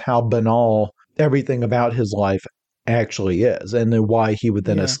point is how banal everything about his life actually is, and then why he would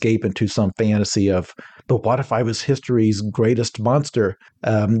then escape into some fantasy of, but what if I was history's greatest monster?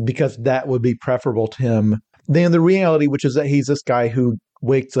 Because that would be preferable to him than the reality, which is that he's this guy who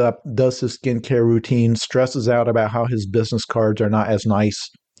wakes up, does his skincare routine, stresses out about how his business cards are not as nice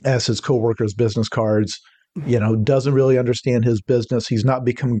as his coworkers' business cards, doesn't really understand his business. He's not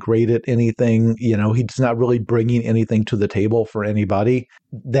become great at anything. He's not really bringing anything to the table for anybody.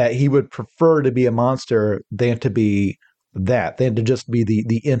 That he would prefer to be a monster than to be than to just be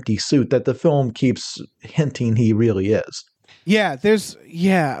the empty suit that the film keeps hinting he really is. Yeah,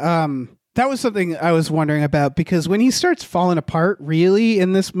 that was something I was wondering about, because when he starts falling apart really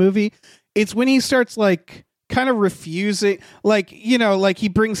in this movie, it's when he starts like kind of refusing, like he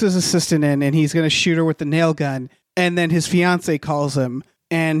brings his assistant in and he's going to shoot her with the nail gun, and then his fiance calls him,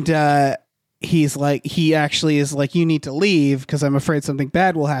 and he actually is like, you need to leave because I'm afraid something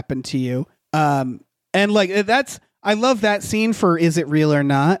bad will happen to you. And like, I love that scene for Is It Real or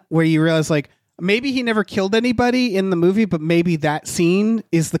Not, where you realize like maybe he never killed anybody in the movie, but maybe that scene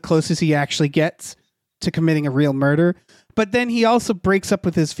is the closest he actually gets to committing a real murder. But then he also breaks up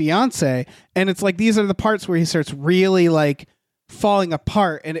with his fiance, and it's like, these are the parts where he starts really like falling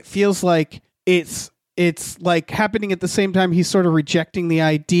apart, and it feels like it's like happening at the same time he's sort of rejecting the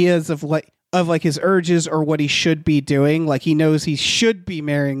ideas of his urges or what he should be doing. Like, he knows he should be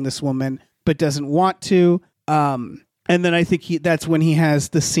marrying this woman but doesn't want to. And then I think that's when he has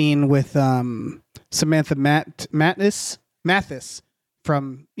the scene with Samantha Mathis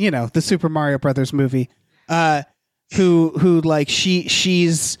from the Super Mario Brothers movie. Who like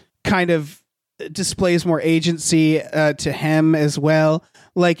she's kind of displays more agency to him as well.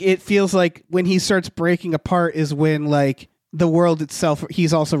 Like, it feels like when he starts breaking apart is when like the world itself,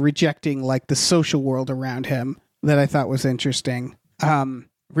 he's also rejecting like the social world around him, that I thought was interesting.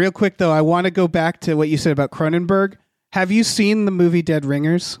 Real quick though, I want to go back to what you said about Cronenberg. Have you seen the movie Dead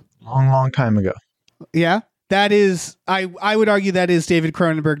Ringers? Long time ago. Yeah, that is, I would argue that is David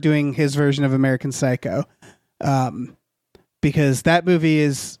Cronenberg doing his version of American Psycho. Because that movie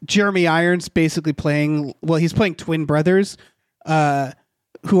is Jeremy Irons basically he's playing twin brothers,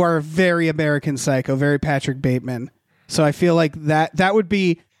 who are very American Psycho, very Patrick Bateman. So I feel like that would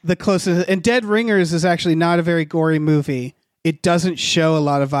be the closest. And Dead Ringers is actually not a very gory movie. It doesn't show a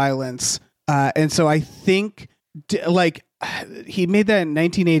lot of violence. And so I think he made that in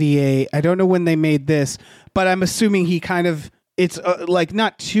 1988. I don't know when they made this, but I'm assuming he kind of, it's like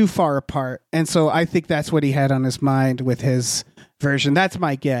not too far apart. And so I think that's what he had on his mind with his version. That's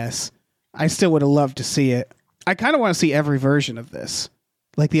my guess. I still would have loved to see it. I kind of want to see every version of this,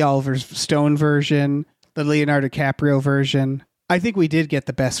 like the Oliver Stone version, the Leonardo DiCaprio version. I think we did get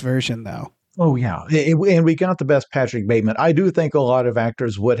the best version though. Oh yeah. And we got the best Patrick Bateman. I do think a lot of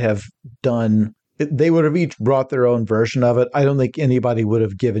actors would have they would have each brought their own version of it. I don't think anybody would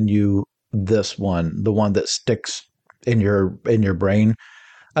have given you this one, the one that sticks in your brain,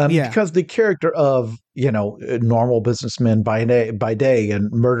 because the character of normal businessman by day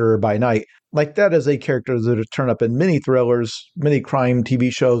and murderer by night, like that is a character that would turn up in many thrillers, many crime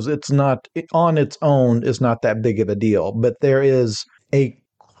TV shows. On its own is not that big of a deal, but there is a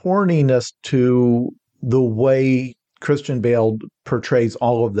corniness to the way Christian Bale portrays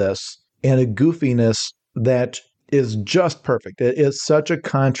all of this, and a goofiness that is just perfect. It is such a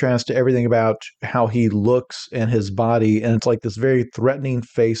contrast to everything about how he looks and his body. And it's like this very threatening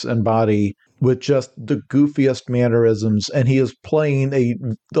face and body with just the goofiest mannerisms. And he is playing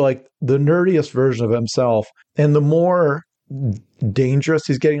like the nerdiest version of himself. And the more dangerous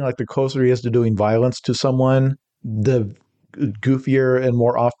he's getting, like the closer he is to doing violence to someone, the goofier and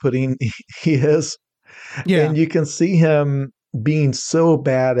more off-putting he is. Yeah. And you can see him being so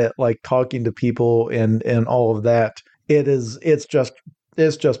bad at like talking to people and all of that. It's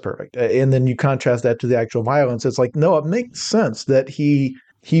just perfect. And then you contrast that to the actual violence. It's like, no, it makes sense that he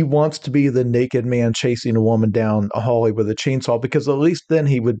wants to be the naked man chasing a woman down a hallway with a chainsaw, because at least then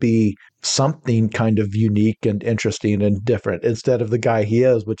he would be something kind of unique and interesting and different, instead of the guy he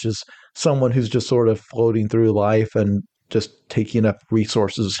is, which is someone who's just sort of floating through life and just taking up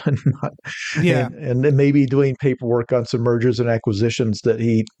resources and not, and maybe doing paperwork on some mergers and acquisitions that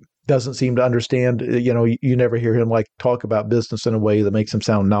he doesn't seem to understand. You know, you never hear him like talk about business in a way that makes him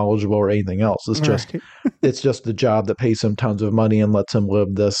sound knowledgeable or anything else. It's just, it's just the job that pays him tons of money and lets him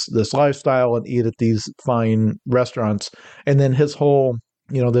live this lifestyle and eat at these fine restaurants. And then his whole,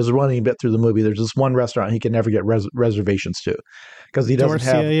 you know, there's a running bit through the movie. There's this one restaurant he can never get reservations to because he doesn't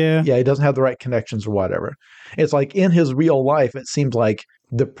he doesn't have the right connections or whatever. It's like in his real life, it seems like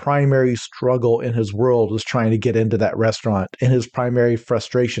the primary struggle in his world is trying to get into that restaurant. And his primary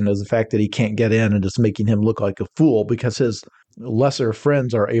frustration is the fact that he can't get in, and it's making him look like a fool because his lesser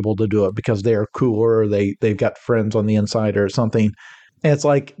friends are able to do it because they are cooler, or they've got friends on the inside or something. And it's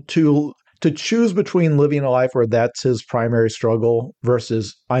like to choose between living a life where that's his primary struggle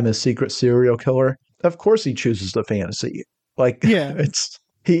versus I'm a secret serial killer. Of course he chooses the fantasy. Like, it's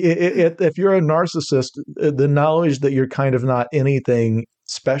if you're a narcissist, the knowledge that you're kind of not anything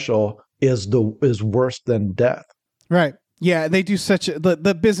special is worse than death. Right. Yeah, they do such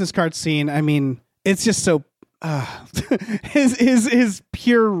the business card scene. I mean, it's just so his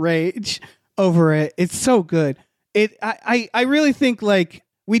pure rage over it. It's so good. I really think like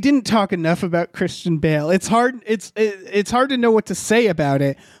we didn't talk enough about Christian Bale. It's hard to know what to say about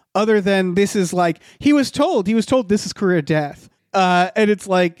it other than this is like he was told this is career death. And it's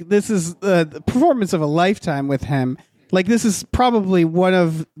like this is the performance of a lifetime with him. Like this is probably one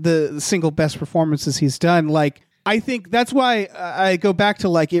of the single best performances he's done. Like I think that's why I go back to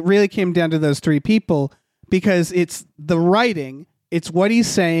like it really came down to those three people, because it's the writing, it's what he's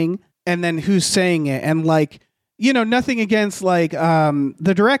saying, and then who's saying it. And like, you know, nothing against like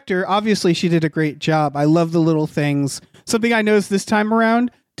the director. Obviously, she did a great job. I love the little things. Something I noticed this time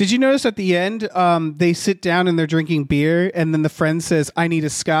around. Did you notice at the end, they sit down and they're drinking beer, and then the friend says, "I need a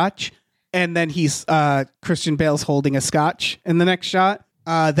scotch," and then he's Christian Bale's holding a scotch in the next shot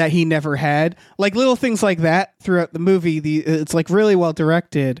that he never had. Like little things like that throughout the movie. It's like really well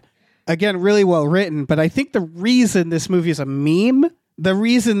directed. Again, really well written. But I think the reason this movie is a meme, the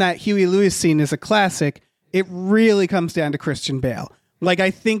reason that Huey Lewis scene is a classic, it really comes down to Christian Bale. Like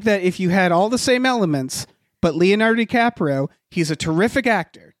I think that if you had all the same elements, but Leonardo DiCaprio, he's a terrific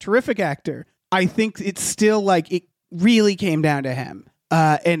actor. I think it's still like it really came down to him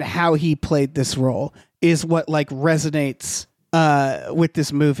and how he played this role is what like resonates with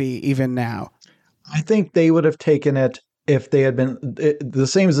this movie even now. I think they would have taken it if they had been the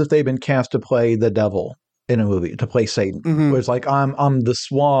same as if they'd been cast to play the devil in a movie, to play Satan. Mm-hmm. Where it's like I'm the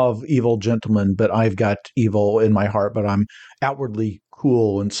suave evil gentleman, but I've got evil in my heart, but I'm outwardly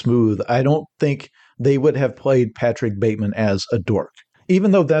cool and smooth. I don't think they would have played Patrick Bateman as a dork,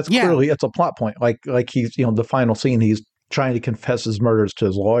 even though that's clearly it's a plot point. Like he's, you know, the final scene, he's trying to confess his murders to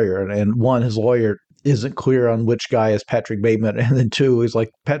his lawyer, and one, his lawyer isn't clear on which guy is Patrick Bateman, and then two, he's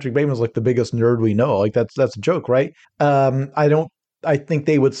like Patrick Bateman's like the biggest nerd we know. Like that's a joke, right? I think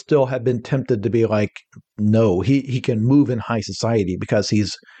they would still have been tempted to be like, no, he can move in high society because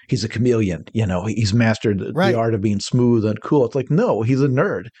he's a chameleon. You know, he's mastered the art of being smooth and cool. It's like, no, he's a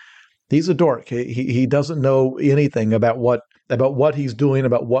nerd. He's a dork. He doesn't know anything about what he's doing,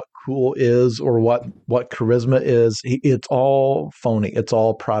 about what cool is or what charisma is. It's all phony. It's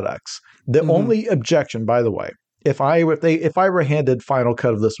all products. The only objection, by the way, if I were handed final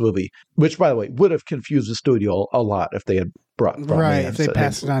cut of this movie, which by the way would have confused the studio a lot if they had brought me in, if they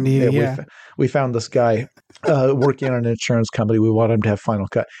passed it on to you, we found this guy working on an insurance company. We want him to have final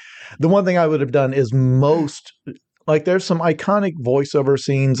cut. The one thing I would have done is like there's some iconic voiceover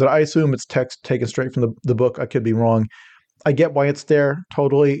scenes that I assume it's text taken straight from the book. I could be wrong. I get why it's there.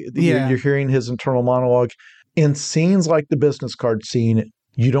 Totally. You're hearing his internal monologue. In scenes like the business card scene,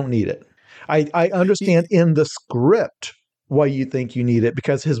 you don't need it. I understand in the script why you think you need it,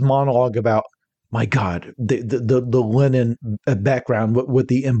 because his monologue about my God, the linen background with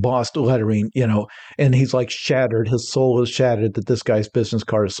the embossed lettering, and he's like shattered. His soul is shattered that this guy's business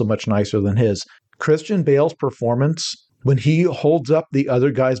card is so much nicer than his. Christian Bale's performance, when he holds up the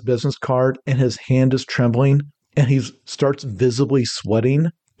other guy's business card and his hand is trembling and he starts visibly sweating,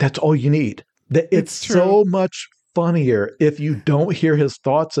 that's all you need. It's so much funnier if you don't hear his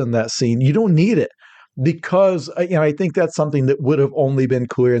thoughts in that scene. You don't need it. Because I think that's something that would have only been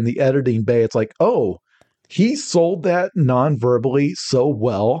clear in the editing bay. It's like, oh, he sold that non-verbally so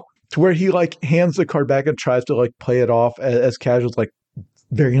well to where he like hands the card back and tries to like play it off as casual, like,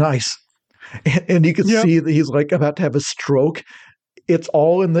 very nice. And you can see that he's like about to have a stroke. It's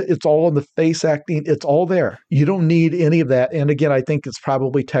all in the face acting. It's all there. You don't need any of that. And again, I think it's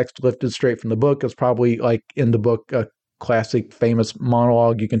probably text lifted straight from the book. It's probably like in the book, classic famous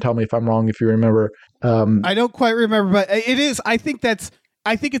monologue. You can tell me if I'm wrong if you remember. I don't quite remember, but it is. I think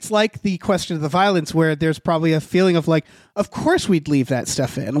it's like the Question of the Violence, where there's probably a feeling of like, of course we'd leave that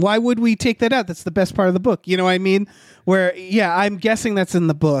stuff in. Why would we take that out? That's the best part of the book. You know what I mean? Where, yeah, I'm guessing that's in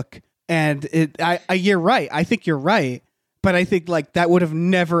the book, and you're right. I think you're right, but I think like that would have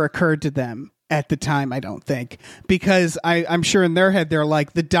never occurred to them at the time. I don't think, because I'm sure in their head they're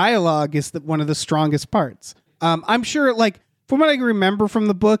like, the dialogue is one of the strongest parts. I'm sure, like, from what I remember from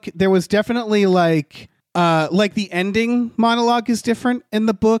the book, there was definitely like the ending monologue is different in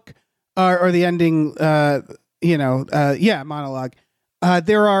the book, or the ending, monologue.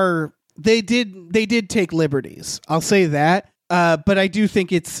 They did take liberties. I'll say that. But I do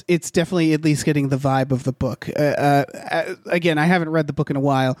think it's definitely at least getting the vibe of the book. Again, I haven't read the book in a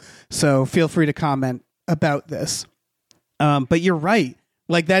while, so feel free to comment about this. But you're right.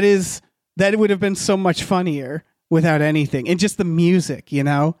 Like that would have been so much funnier without anything. And just the music,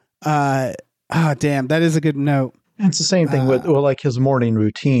 damn, that is a good note. It's the same thing with like his morning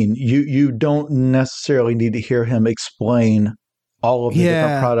routine. You don't necessarily need to hear him explain all of the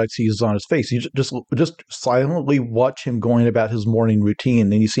different products he uses on his face. You just silently watch him going about his morning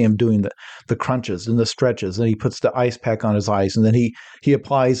routine. And you see him doing the crunches and the stretches. And he puts the ice pack on his eyes. And then he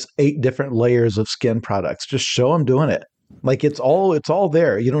applies 8 different layers of skin products. Just show him doing it. Like it's all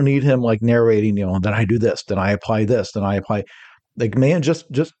there. You don't need him like narrating, then I do this, then I apply this, then I apply. Like, man,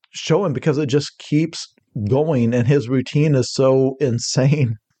 just show him, because it just keeps going, and his routine is so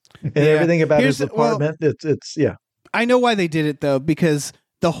insane. And everything about his apartment, it's. I know why they did it though, because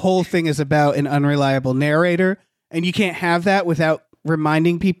the whole thing is about an unreliable narrator, and you can't have that without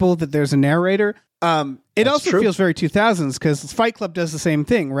reminding people that there's a narrator. It also feels very 2000s, because Fight Club does the same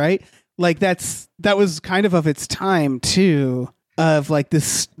thing, right? Like that was kind of its time too, of like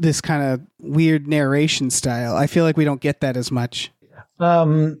this kind of weird narration style. I feel like we don't get that as much.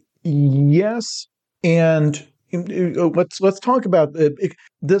 Yes, and let's talk about it.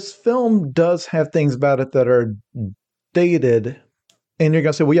 This film does have things about it that are dated, and you're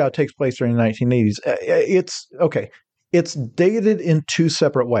gonna say, well, yeah, it takes place during the 1980s. It's okay. It's dated in 2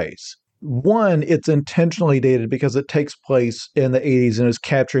 separate ways. One, it's intentionally dated because it takes place in the 80s and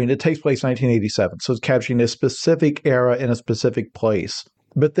it takes place in 1987. So it's capturing a specific era in a specific place.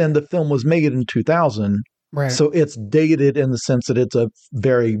 But then the film was made in 2000. Right. So it's dated in the sense that it's a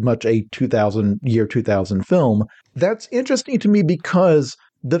very much a 2000 film. That's interesting to me because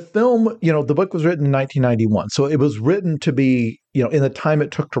the film, the book was written in 1991. So it was written to be, in the time it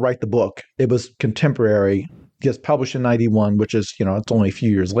took to write the book, it was contemporary. Gets published in 91, which is, it's only a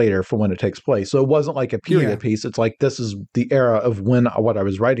few years later from when it takes place. So it wasn't like a period piece. It's like, this is the era of what I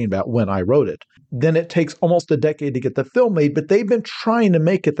was writing about when I wrote it. Then it takes almost a decade to get the film made, but they've been trying to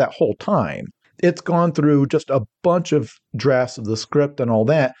make it that whole time. It's gone through just a bunch of drafts of the script and all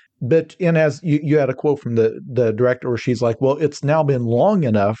that. But, and as you had a quote from the director where she's like, well, it's now been long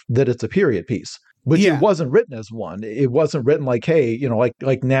enough that it's a period piece. Which it wasn't written as one. It wasn't written like, hey,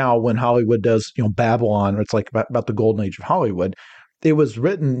 like now when Hollywood does, Babylon, or it's like about the golden age of Hollywood. It was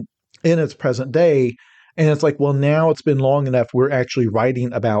written in its present day. And it's like, well, now it's been long enough. We're actually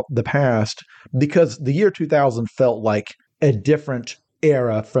writing about the past, because the year 2000 felt like a different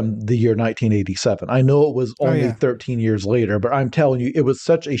era from the year 1987. I know it was only 13 years later, but I'm telling you, it was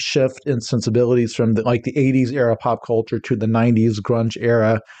such a shift in sensibilities from the 80s era pop culture to the 90s grunge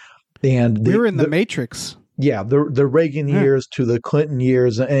era. And we were in the Matrix. Yeah, the Reagan years to the Clinton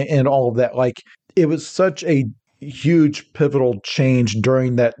years and all of that. Like, it was such a huge pivotal change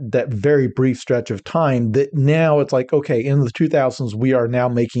during that very brief stretch of time that now it's like, okay, in the 2000s, we are now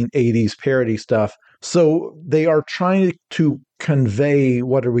making 80s parody stuff. So they are trying to convey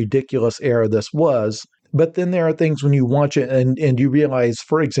what a ridiculous era this was. But then there are things when you watch it and you realize,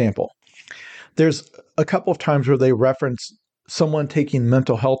 for example, there's a couple of times where they reference someone taking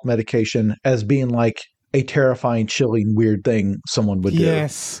mental health medication as being like a terrifying, chilling, weird thing someone would do.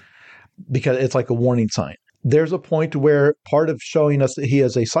 Yes. Because it's like a warning sign. There's a point where part of showing us that he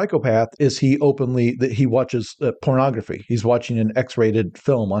is a psychopath is he watches pornography. He's watching an X-rated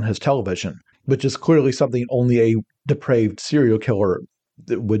film on his television, which is clearly something only a depraved serial killer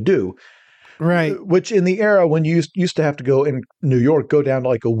would do. Right. Which in the era when you used to have to go in New York, go down to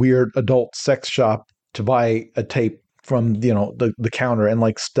like a weird adult sex shop to buy a tape from, the counter and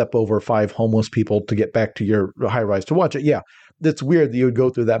like step over 5 homeless people to get back to your high rise to watch it. Yeah. It's weird that you would go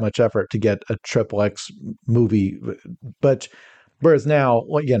through that much effort to get a XXX movie. But whereas now,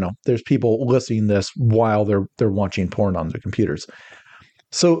 there's people listening to this while they're watching porn on their computers.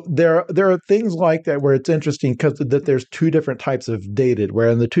 So there are things like that where it's interesting because that there's 2 different types of dated, where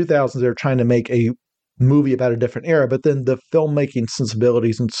in the 2000s they're trying to make a movie about a different era, but then the filmmaking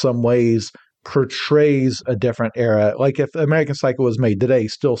sensibilities in some ways portrays a different era. Like if American Psycho was made today,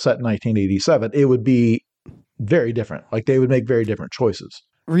 still set in 1987, it would be very different. Like they would make very different choices.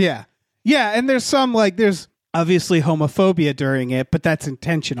 Yeah. Yeah. And there's there's obviously homophobia during it, but that's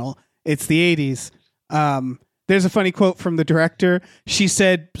intentional. It's the 80s. There's a funny quote from the director. She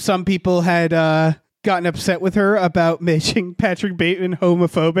said some people had gotten upset with her about making Patrick Bateman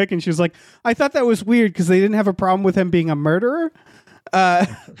homophobic. And she was like, I thought that was weird because they didn't have a problem with him being a murderer.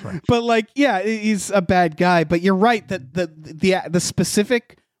 Right. But he's a bad guy. But you're right that the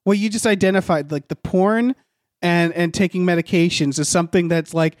specific, what you just identified, like the porn and taking medications is something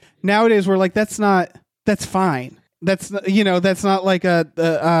that's like nowadays we're like, that's fine. That's not like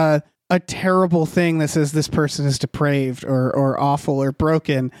a terrible thing that says this person is depraved or awful or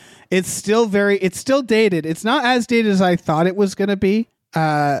broken. It's still dated. It's not as dated as I thought it was going to be,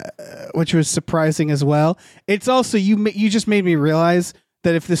 which was surprising as well. It's also, you just made me realize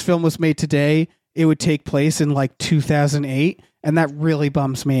that if this film was made today, it would take place in like 2008. And that really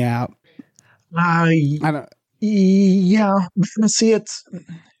bums me out. I don't. Yeah. See,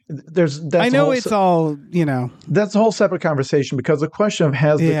 I know it's all, That's a whole separate conversation because the question of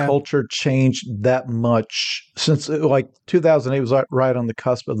has the culture changed that much since like 2008 was right on the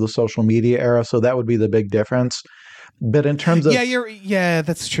cusp of the social media era. So that would be the big difference. But in terms of,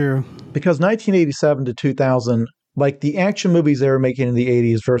 that's true. Because 1987 to 2000, like the action movies they were making in the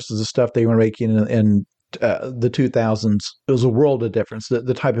 80s versus the stuff they were making in the 2000s, it was a world of difference.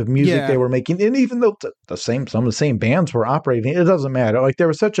 The type of music they were making, and even though some of the same bands were operating, it doesn't matter. Like there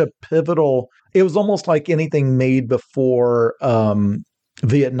was such a pivotal. It was almost like anything made before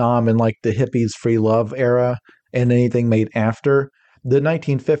Vietnam and like the hippies free love era, and anything made after the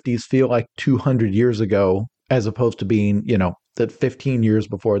 1950s feel like 200 years ago, as opposed to being that 15 years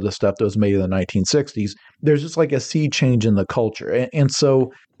before the stuff that was made in the 1960s. There's just like a sea change in the culture, and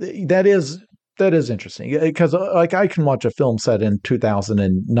so that is interesting because like I can watch a film set in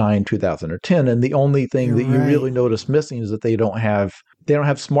 2009, 2010, and the only thing you really notice missing is that they don't have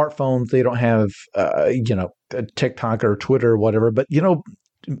smartphones, they don't have TikTok or Twitter or whatever. But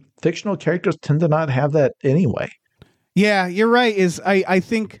fictional characters tend to not have that anyway. Yeah, you're right. I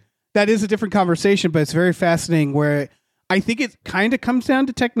think that is a different conversation, but it's very fascinating. Where I think it kind of comes down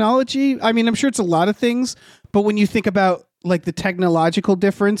to technology. I mean, I'm sure it's a lot of things, but when you think about like the technological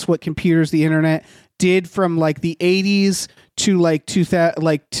difference, what computers, the internet did from like the 80s to like 2000,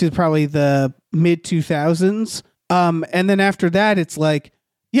 like to probably the mid 2000s. And then after that, it's like,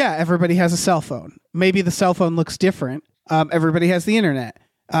 yeah, everybody has a cell phone. Maybe the cell phone looks different. Everybody has the internet.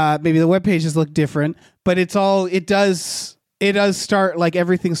 Maybe the web pages look different, but it does start like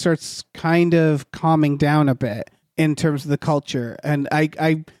everything starts kind of calming down a bit in terms of the culture. And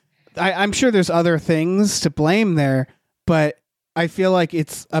I'm sure there's other things to blame there, but I feel like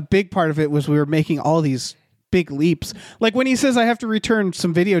it's a big part of it was we were making all these big leaps. Like when he says, I have to return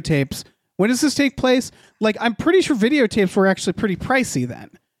some videotapes. When does this take place? Like, I'm pretty sure videotapes were actually pretty pricey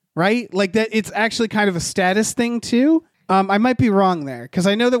then, right? Like that it's actually kind of a status thing too. I might be wrong there because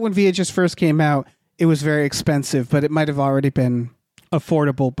I know that when VHS first came out, it was very expensive, but it might have already been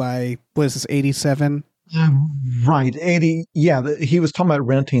affordable by, what is this, 87? Right. 80. Yeah. He was talking about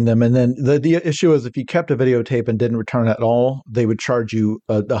renting them. And then the issue is if you kept a videotape and didn't return it at all, they would charge you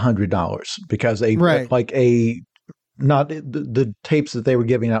 $100 because the tapes that they were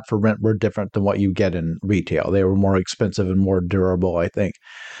giving out for rent were different than what you get in retail. They were more expensive and more durable, I think.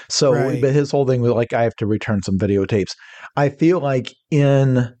 So, but his whole thing was like, I have to return some videotapes. I feel like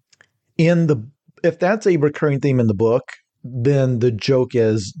if that's a recurring theme in the book, then the joke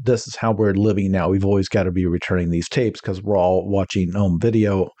is this is how we're living now. We've always got to be returning these tapes because we're all watching home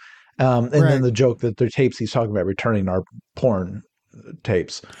video. Then the joke that the tapes he's talking about returning are porn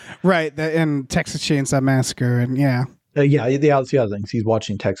tapes. Right. And Texas Chainsaw Massacre. And yeah. Yeah, the other things. He's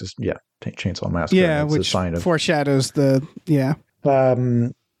watching Texas, Chainsaw Massacre. Yeah, it's which a sign of, foreshadows the, yeah.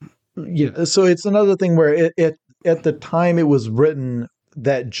 So it's another thing where it at the time it was written,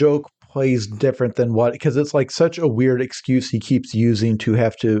 that joke plays different than because it's like such a weird excuse he keeps using to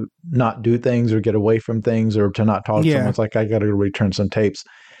have to not do things or get away from things or to not talk to someone. It's like, I got to return some tapes.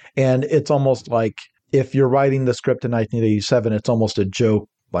 And it's almost like if you're writing the script in 1987, it's almost a joke,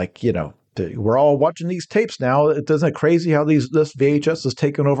 like, we're all watching these tapes now. Isn't it crazy how this VHS has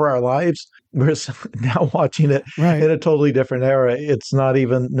taken over our lives? We're now watching it in a totally different era. It's not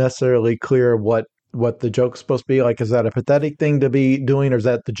even necessarily clear what the joke's supposed to be. Like, is that a pathetic thing to be doing, or is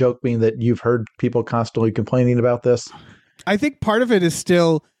that the joke being that you've heard people constantly complaining about this? I think part of it is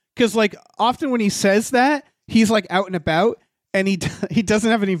still because, like, often when he says that, he's like out and about and he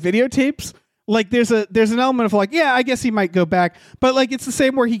doesn't have any videotapes. Like, there's an element of like, yeah, I guess he might go back, but like, it's the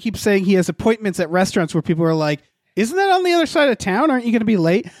same where he keeps saying he has appointments at restaurants where people are like, isn't that on the other side of town? Aren't you going to be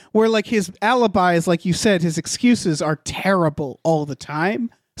late? Where like his alibi is, like you said, his excuses are terrible all the time.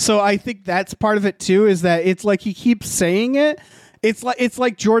 So I think that's part of it too, is that it's like he keeps saying it. It's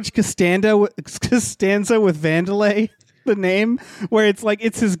like George Costanza with Vandelay, the name, where it's like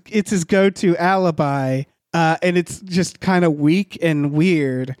it's his go-to alibi, and it's just kind of weak and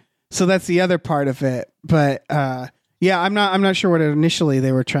weird. So that's the other part of it. But yeah, I'm not sure what initially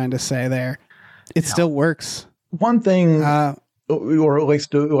they were trying to say there. It still works. One thing, or at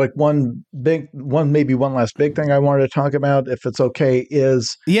least like one last big thing I wanted to talk about, if it's okay,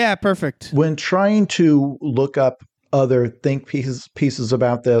 is perfect. When trying to look up other think pieces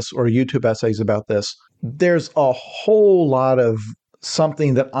about this or YouTube essays about this, there's a whole lot of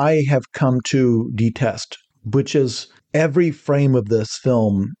something that I have come to detest, which is every frame of this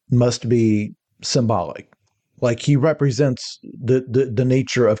film must be symbolic. Like, he represents the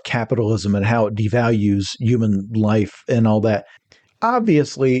nature of capitalism and how it devalues human life and all that.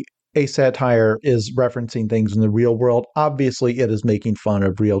 Obviously, a satire is referencing things in the real world. Obviously, it is making fun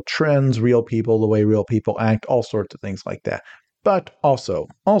of real trends, real people, the way real people act, all sorts of things like that. But also,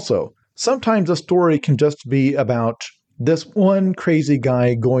 sometimes a story can just be about this one crazy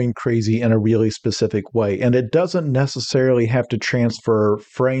guy going crazy in a really specific way. And it doesn't necessarily have to transfer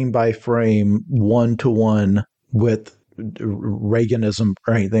frame by frame, one-to-one with Reaganism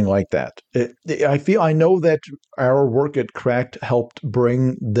or anything like that. I know that our work at Cracked helped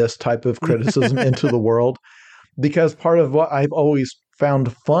bring this type of criticism into the world, because part of what I've always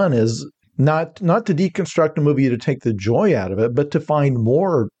found fun is not to deconstruct a movie to take the joy out of it, but to find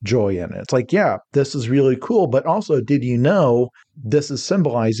more joy in it. It's like, yeah, this is really cool, but also, did you know this is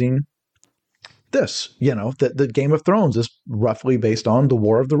symbolizing this? That the Game of Thrones is roughly based on the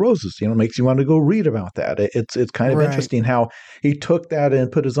War of the Roses. It makes you want to go read about that. It's kind of interesting how he took that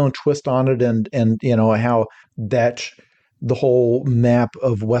and put his own twist on it, and how that the whole map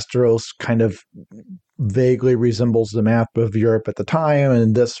of Westeros kind of vaguely resembles the map of Europe at the time,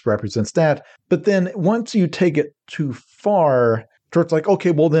 and this represents that. But then once you take it too far, it's like,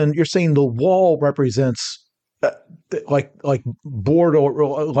 okay, well then you're saying the wall represents like border,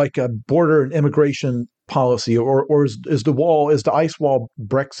 or like a border and immigration policy, or is the ice wall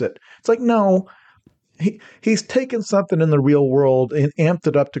Brexit? It's like, no, he's taken something in the real world and amped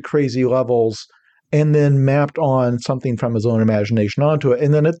it up to crazy levels, and then mapped on something from his own imagination onto it.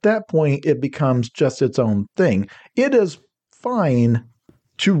 And then at that point, it becomes just its own thing. It is fine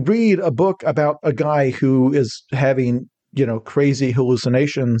to read a book about a guy who is having, crazy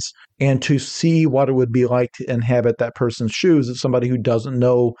hallucinations, and to see what it would be like to inhabit that person's shoes as somebody who doesn't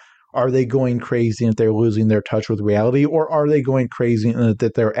know, are they going crazy and they're losing their touch with reality, or are they going crazy and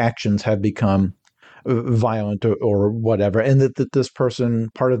that their actions have become violent or whatever, and that this person,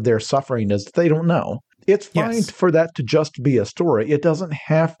 part of their suffering is they don't know. It's fine for that to just be a story. It doesn't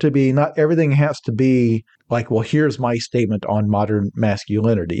have to be, not everything has to be like, well, here's my statement on modern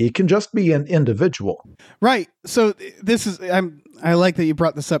masculinity. It can just be an individual. Right. So this is, I like that you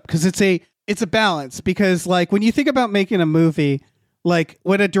brought this up, because it's a balance, because like when you think about making a movie, like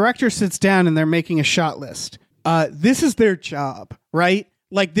when a director sits down and they're making a shot list, this is their job, right?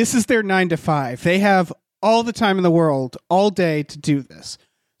 Like, this is their 9 to 5. They have all the time in the world, all day to do this.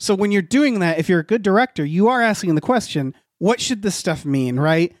 So when you're doing that, if you're a good director, you are asking the question, what should this stuff mean,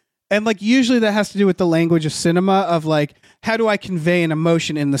 right? And like, usually that has to do with the language of cinema, of like, how do I convey an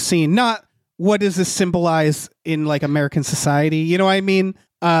emotion in the scene? Not what does this symbolize in like American society? You know what I mean?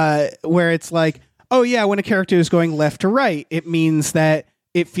 Where it's like, oh yeah, when a character is going left to right, it means that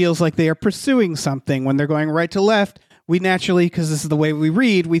it feels like they are pursuing something. When they're going right to left, we naturally, because this is the way we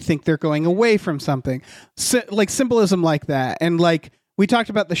read, we think they're going away from something. So, like symbolism like that. And like we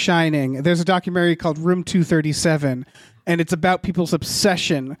talked about The Shining. There's a documentary called Room 237, and it's about people's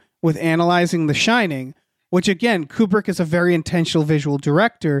obsession with analyzing The Shining, which, again, Kubrick is a very intentional visual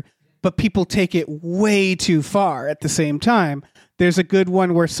director, but people take it way too far at the same time. There's a good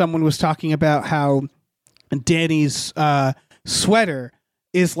one where someone was talking about how Danny's sweater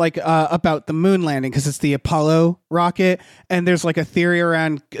is like about the moon landing because it's the Apollo rocket, and there's like a theory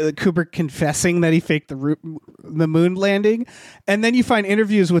around Kubrick confessing that he faked the moon landing, and then you find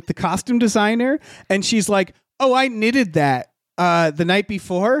interviews with the costume designer, and she's like, "Oh, I knitted that the night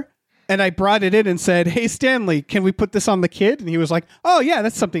before, and I brought it in and said, 'Hey Stanley, can we put this on the kid?' And he was like, 'Oh yeah,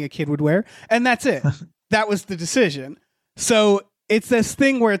 that's something a kid would wear,' and that's it. That was the decision." So it's this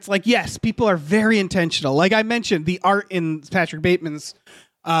thing where it's like, yes, people are very intentional. Like I mentioned, the art in Patrick Bateman's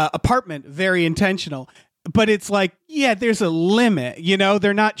apartment, very intentional. But it's like, yeah, there's a limit. You know,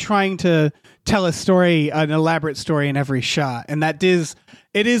 they're not trying to tell a story, an elaborate story in every shot. And it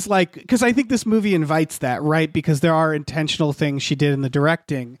is like, because I think this movie invites that, right? Because there are intentional things she did in the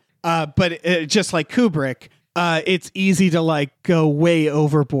directing. But just like Kubrick, it's easy to like go way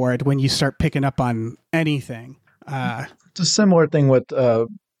overboard when you start picking up on anything. It's a similar thing with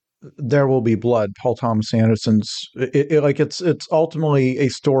There Will Be Blood, Paul Thomas Anderson's. It's ultimately a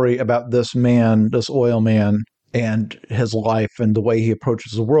story about this man, this oil man, and his life and the way he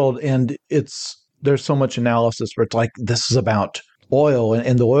approaches the world. And there's so much analysis where it's like, this is about oil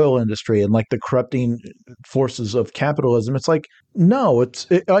and the oil industry and like the corrupting forces of capitalism. It's like, no,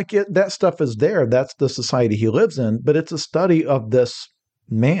 that stuff is there. That's the society he lives in. But it's a study of this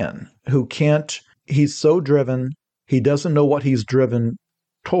man who he's so driven. He doesn't know what he's driven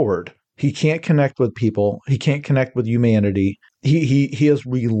toward. He can't connect with people. He can't connect with humanity. He is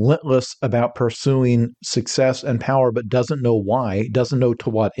relentless about pursuing success and power, but doesn't know why, doesn't know to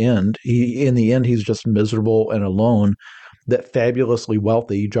what end. In the end, he's just miserable and alone, that fabulously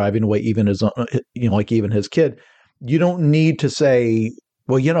wealthy, driving away even his own, even his kid. You don't need to say,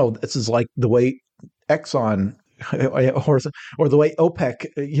 well, this is like the way Exxon or the way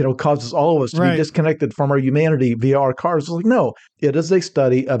OPEC, causes all of us to be disconnected from our humanity via our cars. It's like, no, it is a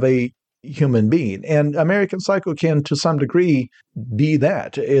study of a human being. And American Psycho can, to some degree, be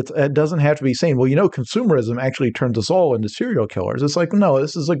that. It doesn't have to be saying, well, consumerism actually turns us all into serial killers. It's like, no,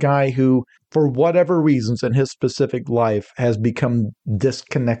 this is a guy who, for whatever reasons in his specific life, has become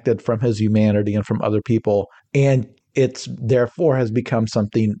disconnected from his humanity and from other people. And it's therefore has become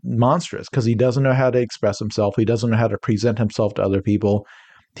something monstrous because he doesn't know how to express himself. He doesn't know how to present himself to other people.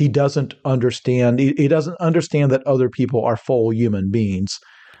 He doesn't understand. He doesn't understand that other people are full human beings.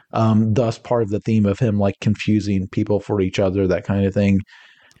 Thus, part of the theme of him like confusing people for each other, that kind of thing.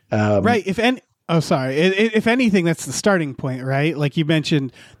 Right. If anything, that's the starting point, right? Like you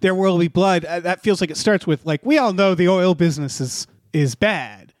mentioned, There Will Be Blood. That feels like it starts with like, we all know the oil business is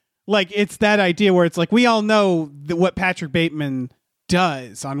bad. Like, it's that idea where it's like, we all know what Patrick Bateman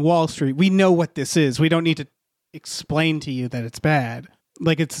does on Wall Street. We know what this is. We don't need to explain to you that it's bad.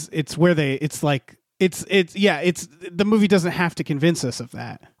 Like, it's the movie doesn't have to convince us of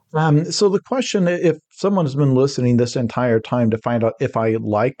that. So the question, if someone has been listening this entire time to find out if I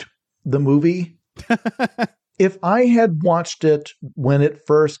liked the movie, if I had watched it when it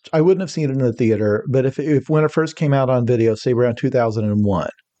first, I wouldn't have seen it in the theater, but if when it first came out on video, say around 2001,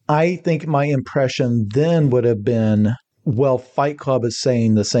 I think my impression then would have been, well, Fight Club is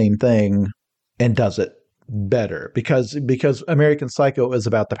saying the same thing and does it better because American Psycho is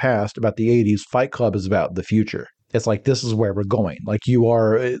about the past, about the 80s. Fight Club is about the future. It's like, this is where we're going. Like, you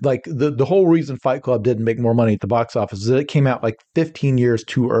are like the whole reason Fight Club didn't make more money at the box office is that it came out like 15 years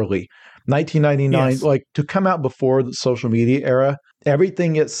too early. 1999, yes. Like to come out before the social media era,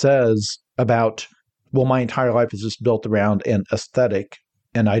 everything it says about, well, my entire life is just built around an aesthetic.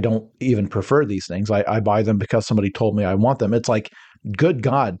 And I don't even prefer these things. I buy them because somebody told me I want them. It's like, good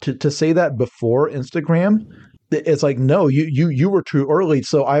God, to say that before Instagram, it's like, no, you were too early.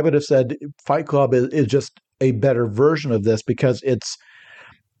 So I would have said Fight Club is just a better version of this because it's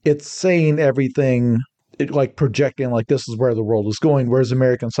saying everything, like projecting like this is where the world is going. Whereas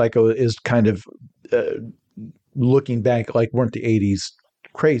American Psycho is kind of looking back like, weren't the 80s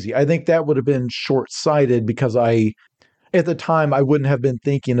crazy? I think that would have been short-sighted because at the time, I wouldn't have been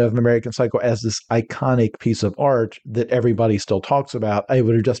thinking of American Psycho as this iconic piece of art that everybody still talks about. I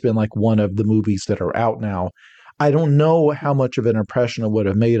would have just been like one of the movies that are out now. I don't know how much of an impression it would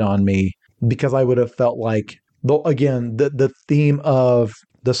have made on me because I would have felt like, again, the theme of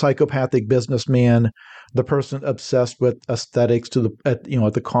the psychopathic businessman, the person obsessed with aesthetics at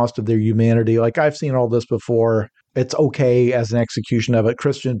the cost of their humanity. Like, I've seen all this before. It's okay as an execution of it.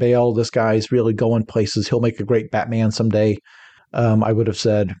 Christian Bale, this guy's really going places. He'll make a great Batman someday. I would have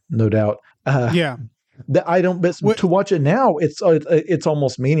said, no doubt. Yeah. That I don't. But to watch it now, it's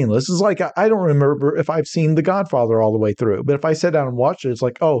almost meaningless. It's like I don't remember if I've seen The Godfather all the way through. But if I sit down and watch it, it's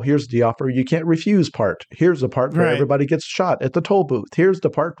like, oh, here's the offer you can't refuse part. Here's the part where everybody gets shot at the toll booth. Here's the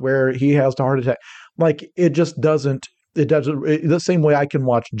part where he has the heart attack. Like it just doesn't. It doesn't. The same way I can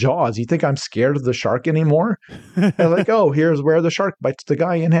watch Jaws. You think I'm scared of the shark anymore? Like, oh, here's where the shark bites the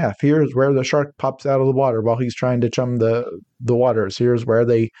guy in half. Here's where the shark pops out of the water while he's trying to chum the waters. Here's where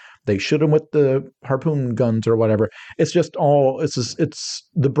they shoot him with the harpoon guns or whatever. It's just all. It's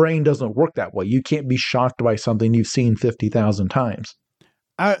the brain doesn't work that way. You can't be shocked by something you've seen 50,000 times.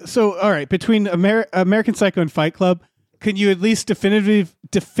 So, all right, between American Psycho and Fight Club, can you at least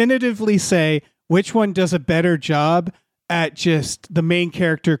definitively say which one does a better job at just the main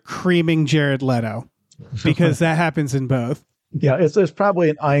character creaming Jared Leto? Because that happens in both. Yeah, there's probably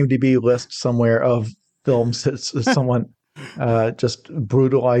an IMDb list somewhere of films that's someone just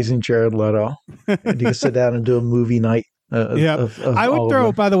brutalizing Jared Leto. And you can sit down and do a movie night. I would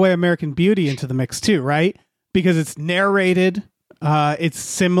throw, by the way, American Beauty into the mix too, right? Because it's narrated. It's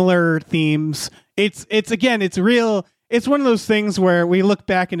similar themes. It's real. It's one of those things where we look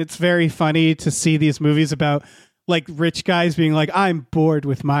back and it's very funny to see these movies about like rich guys being like, I'm bored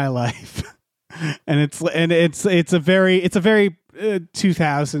with my life. and it's a very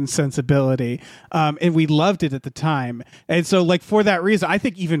 2000 sensibility. And we loved it at the time. And so like for that reason, I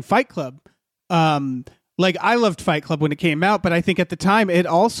think even Fight Club, like I loved Fight Club when it came out, but I think at the time it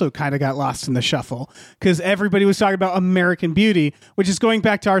also kind of got lost in the shuffle because everybody was talking about American Beauty, which is going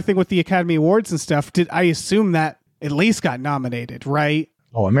back to our thing with the Academy Awards and stuff. Did I assume that at least got nominated, right?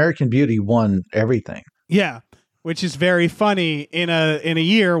 Oh, American Beauty won everything. Yeah, which is very funny in a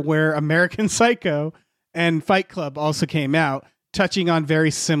year where American Psycho and Fight Club also came out, touching on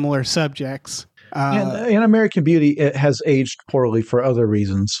very similar subjects. And American Beauty, it has aged poorly for other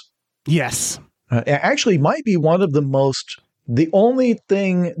reasons. Yes. Actually might be one of the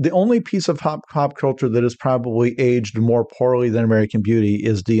only piece of pop culture that has probably aged more poorly than American Beauty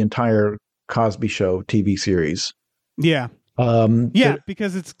is the entire Cosby Show TV series. Yeah.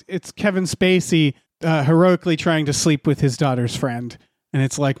 Because it's Kevin Spacey heroically trying to sleep with his daughter's friend. And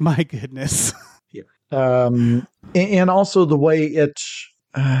it's like, my goodness. And also the way it's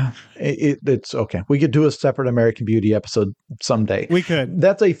okay. We could do a separate American Beauty episode someday. We could.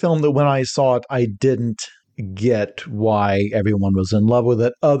 That's a film that when I saw it, I didn't get why everyone was in love with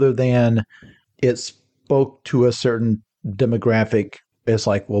it, other than it spoke to a certain demographic. It's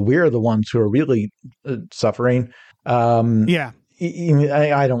like, well, we're the ones who are really suffering. Yeah.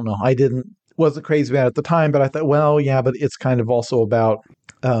 I don't know. Wasn't crazy about it at the time, but I thought, well, yeah, but it's kind of also about,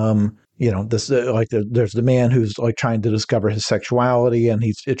 this like there's the man who's like trying to discover his sexuality, and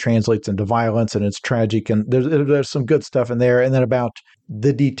it translates into violence, and it's tragic, and there's some good stuff in there, and then about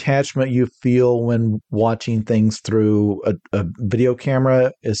the detachment you feel when watching things through a video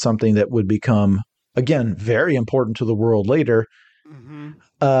camera is something that would become, again, very important to the world later.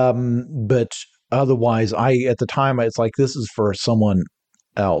 Mm-hmm. But otherwise, at the time, it's like, this is for someone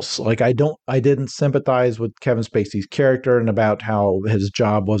else. Like I didn't sympathize with Kevin Spacey's character and about how his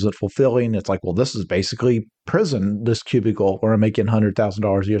job wasn't fulfilling. It's like, well, this is basically prison, this cubicle where I'm making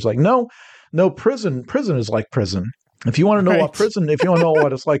 $100,000 a year. It's like, no, prison is like prison. If you want to know if you want to know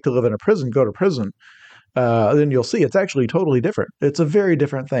what it's like to live in a prison, go to prison. Then you'll see it's actually totally different. It's a very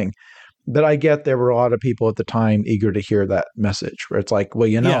different thing. But I get there were a lot of people at the time eager to hear that message where it's like,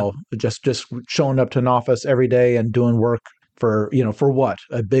 well, just showing up to an office every day and doing work for what?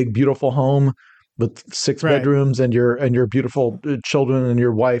 A big, beautiful home with 6 bedrooms and your beautiful children and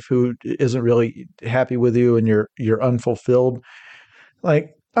your wife who isn't really happy with you and you're unfulfilled.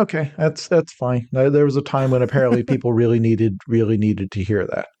 Like, okay, that's fine. There was a time when apparently people really needed to hear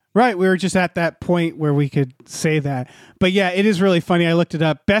that. Right. We were just at that point where we could say that. But yeah, it is really funny. I looked it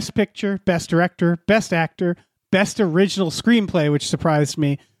up. Best Picture, Best Director, Best Actor, Best Original Screenplay, which surprised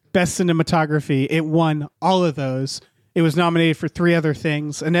me, Best Cinematography. It won all of those. It was nominated for 3 other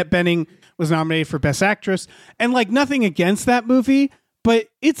things. Annette Bening was nominated for Best Actress. And like nothing against that movie, but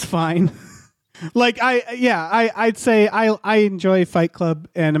it's fine. Like I'd say I enjoy Fight Club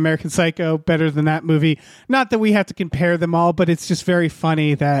and American Psycho better than that movie. Not that we have to compare them all, but it's just very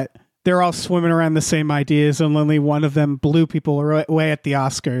funny that they're all swimming around the same ideas and only one of them blew people away at the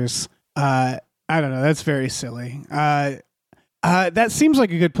Oscars. I don't know. That's very silly. That seems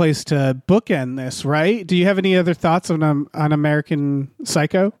like a good place to bookend this, right? Do you have any other thoughts on American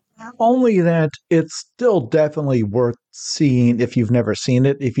Psycho? Only that it's still definitely worth seeing if you've never seen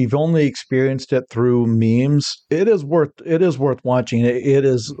it. If you've only experienced it through memes, it is worth watching. It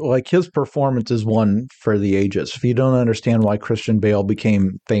is like his performance is one for the ages. If you don't understand why Christian Bale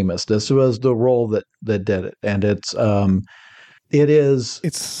became famous, this was the role that did it. And it's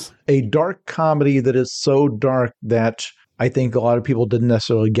a dark comedy that is so dark that I think a lot of people didn't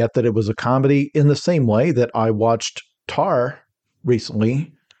necessarily get that it was a comedy, in the same way that I watched Tar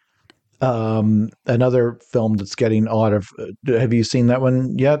recently. Another film that's getting a lot of. Have you seen that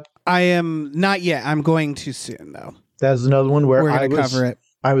one yet? I am not yet. I'm going to soon, though. That's another one where we're going to cover it.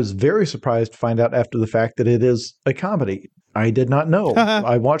 I was very surprised to find out after the fact that it is a comedy. I did not know.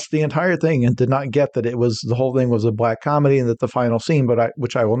 I watched the entire thing and did not get that the whole thing was a black comedy, and that the final scene,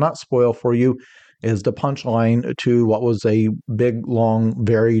 which I will not spoil for you, is the punchline to what was a big, long,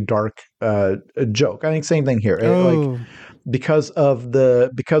 very dark joke. I think same thing here. Oh. Because of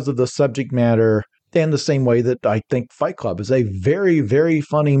the subject matter, and the same way that I think Fight Club is a very, very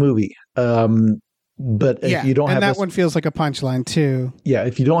funny movie. But if you don't have that one feels like a punchline too. Yeah,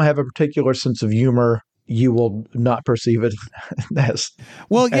 if you don't have a particular sense of humor, you will not perceive it as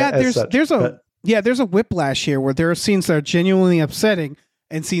well. Yeah, as there's a whiplash here where there are scenes that are genuinely upsetting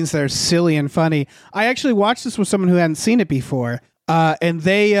and scenes that are silly and funny. I actually watched this with someone who hadn't seen it before, and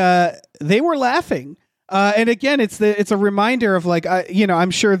they were laughing. And again, it's a reminder of like,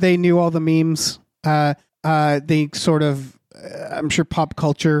 I'm sure they knew all the memes. They sort of, I'm sure pop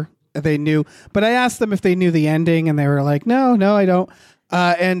culture they knew, but I asked them if they knew the ending, and they were like, no, I don't.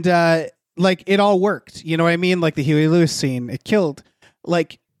 Like it all worked. You know what I mean? Like the Huey Lewis scene, it killed.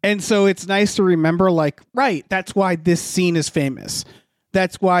 Like, and so it's nice to remember, like, right, that's why this scene is famous.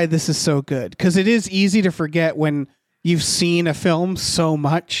 That's why this is so good. Because it is easy to forget when you've seen a film so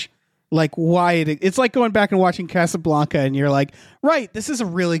much. Like why it's like going back and watching Casablanca and you're like, right, this is a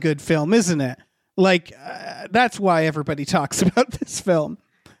really good film, isn't it? Like that's why everybody talks about this film.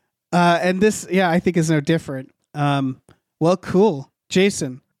 And this, I think is no different. Well, cool.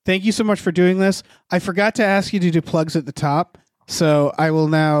 Jason, thank you so much for doing this. I forgot to ask you to do plugs at the top. So I will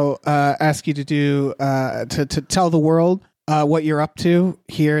now ask you to do to tell the world what you're up to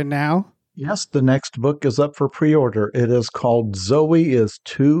here and now. Yes, the next book is up for pre-order. It is called Zoe is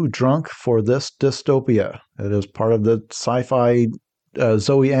Too Drunk for This Dystopia. It is part of the sci-fi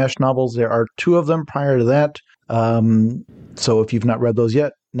Zoe Ash novels. There are 2 of them prior to that. So if you've not read those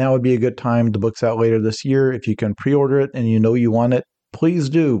yet, now would be a good time. The book's out later this year. If you can pre-order it and you know you want it, please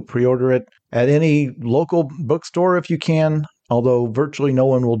do pre-order it at any local bookstore if you can. Although virtually no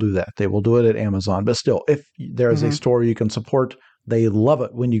one will do that. They will do it at Amazon. But still, if there is a store you can support, they love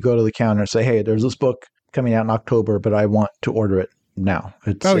it when you go to the counter and say, hey, there's this book coming out in October, but I want to order it now.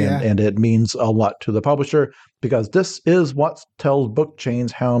 And it means a lot to the publisher, because this is what tells book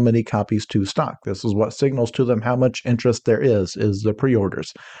chains how many copies to stock. This is what signals to them how much interest there is the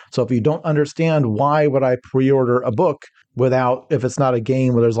pre-orders. So if you don't understand why would I pre-order a book if it's not a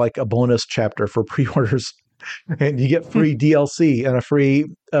game where there's like a bonus chapter for pre-orders, and you get free DLC and a free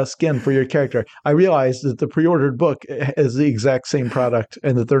skin for your character. I realize that the pre-ordered book is the exact same product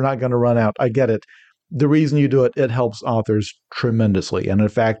and that they're not going to run out. I get it. The reason you do it, it helps authors tremendously. And in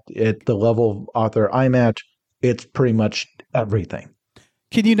fact, at the level of author I'm at, it's pretty much everything.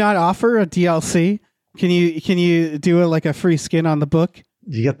 Can you not offer a DLC? Can you do like a free skin on the book?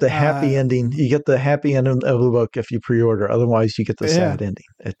 You get the happy ending. You get the happy ending of the book if you pre-order. Otherwise, you get the sad ending.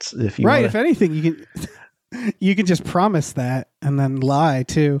 It's if you If anything, you can. You can just promise that and then lie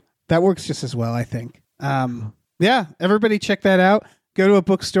too. That works just as well, I think. Everybody check that out. Go to a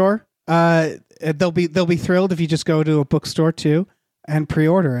bookstore. They'll be thrilled if you just go to a bookstore too and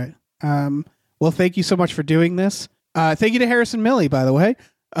pre-order it. Well, thank you so much for doing this. Thank you to Harrison Milley, by the way,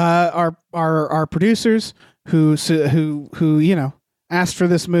 our producers who asked for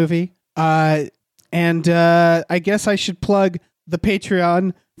this movie. And I guess I should plug the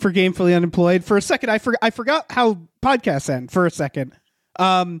Patreon for Gamefully Unemployed. For a second, I forgot how podcasts end for a second.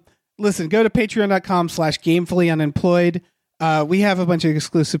 Listen, go to patreon.com/gamefullyunemployed. We have a bunch of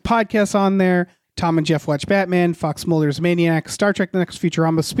exclusive podcasts on there. Tom and Jeff watch Batman, Fox Mulder's Maniac, Star Trek The Next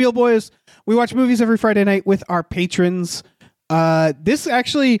Futurama, Spielboys. We watch movies every Friday night with our patrons. This is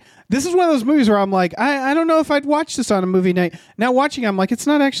one of those movies where I'm like, I don't know if I'd watch this on a movie night. Now watching, I'm like, it's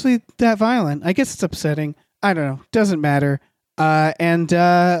not actually that violent. I guess it's upsetting. I don't know. Doesn't matter.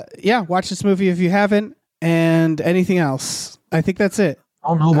 Watch this movie if you haven't, and anything else. I think that's it. I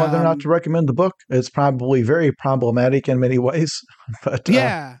don't know whether or not to recommend the book. It's probably very problematic in many ways, but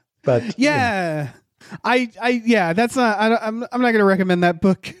that's not. I'm not going to recommend that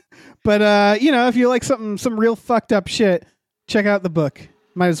book, but if you like some real fucked up shit, check out the book.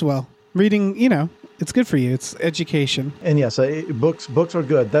 Might as well. Reading, you know, it's good for you. It's education. And yes, books are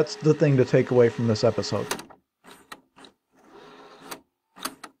good. That's the thing to take away from this episode.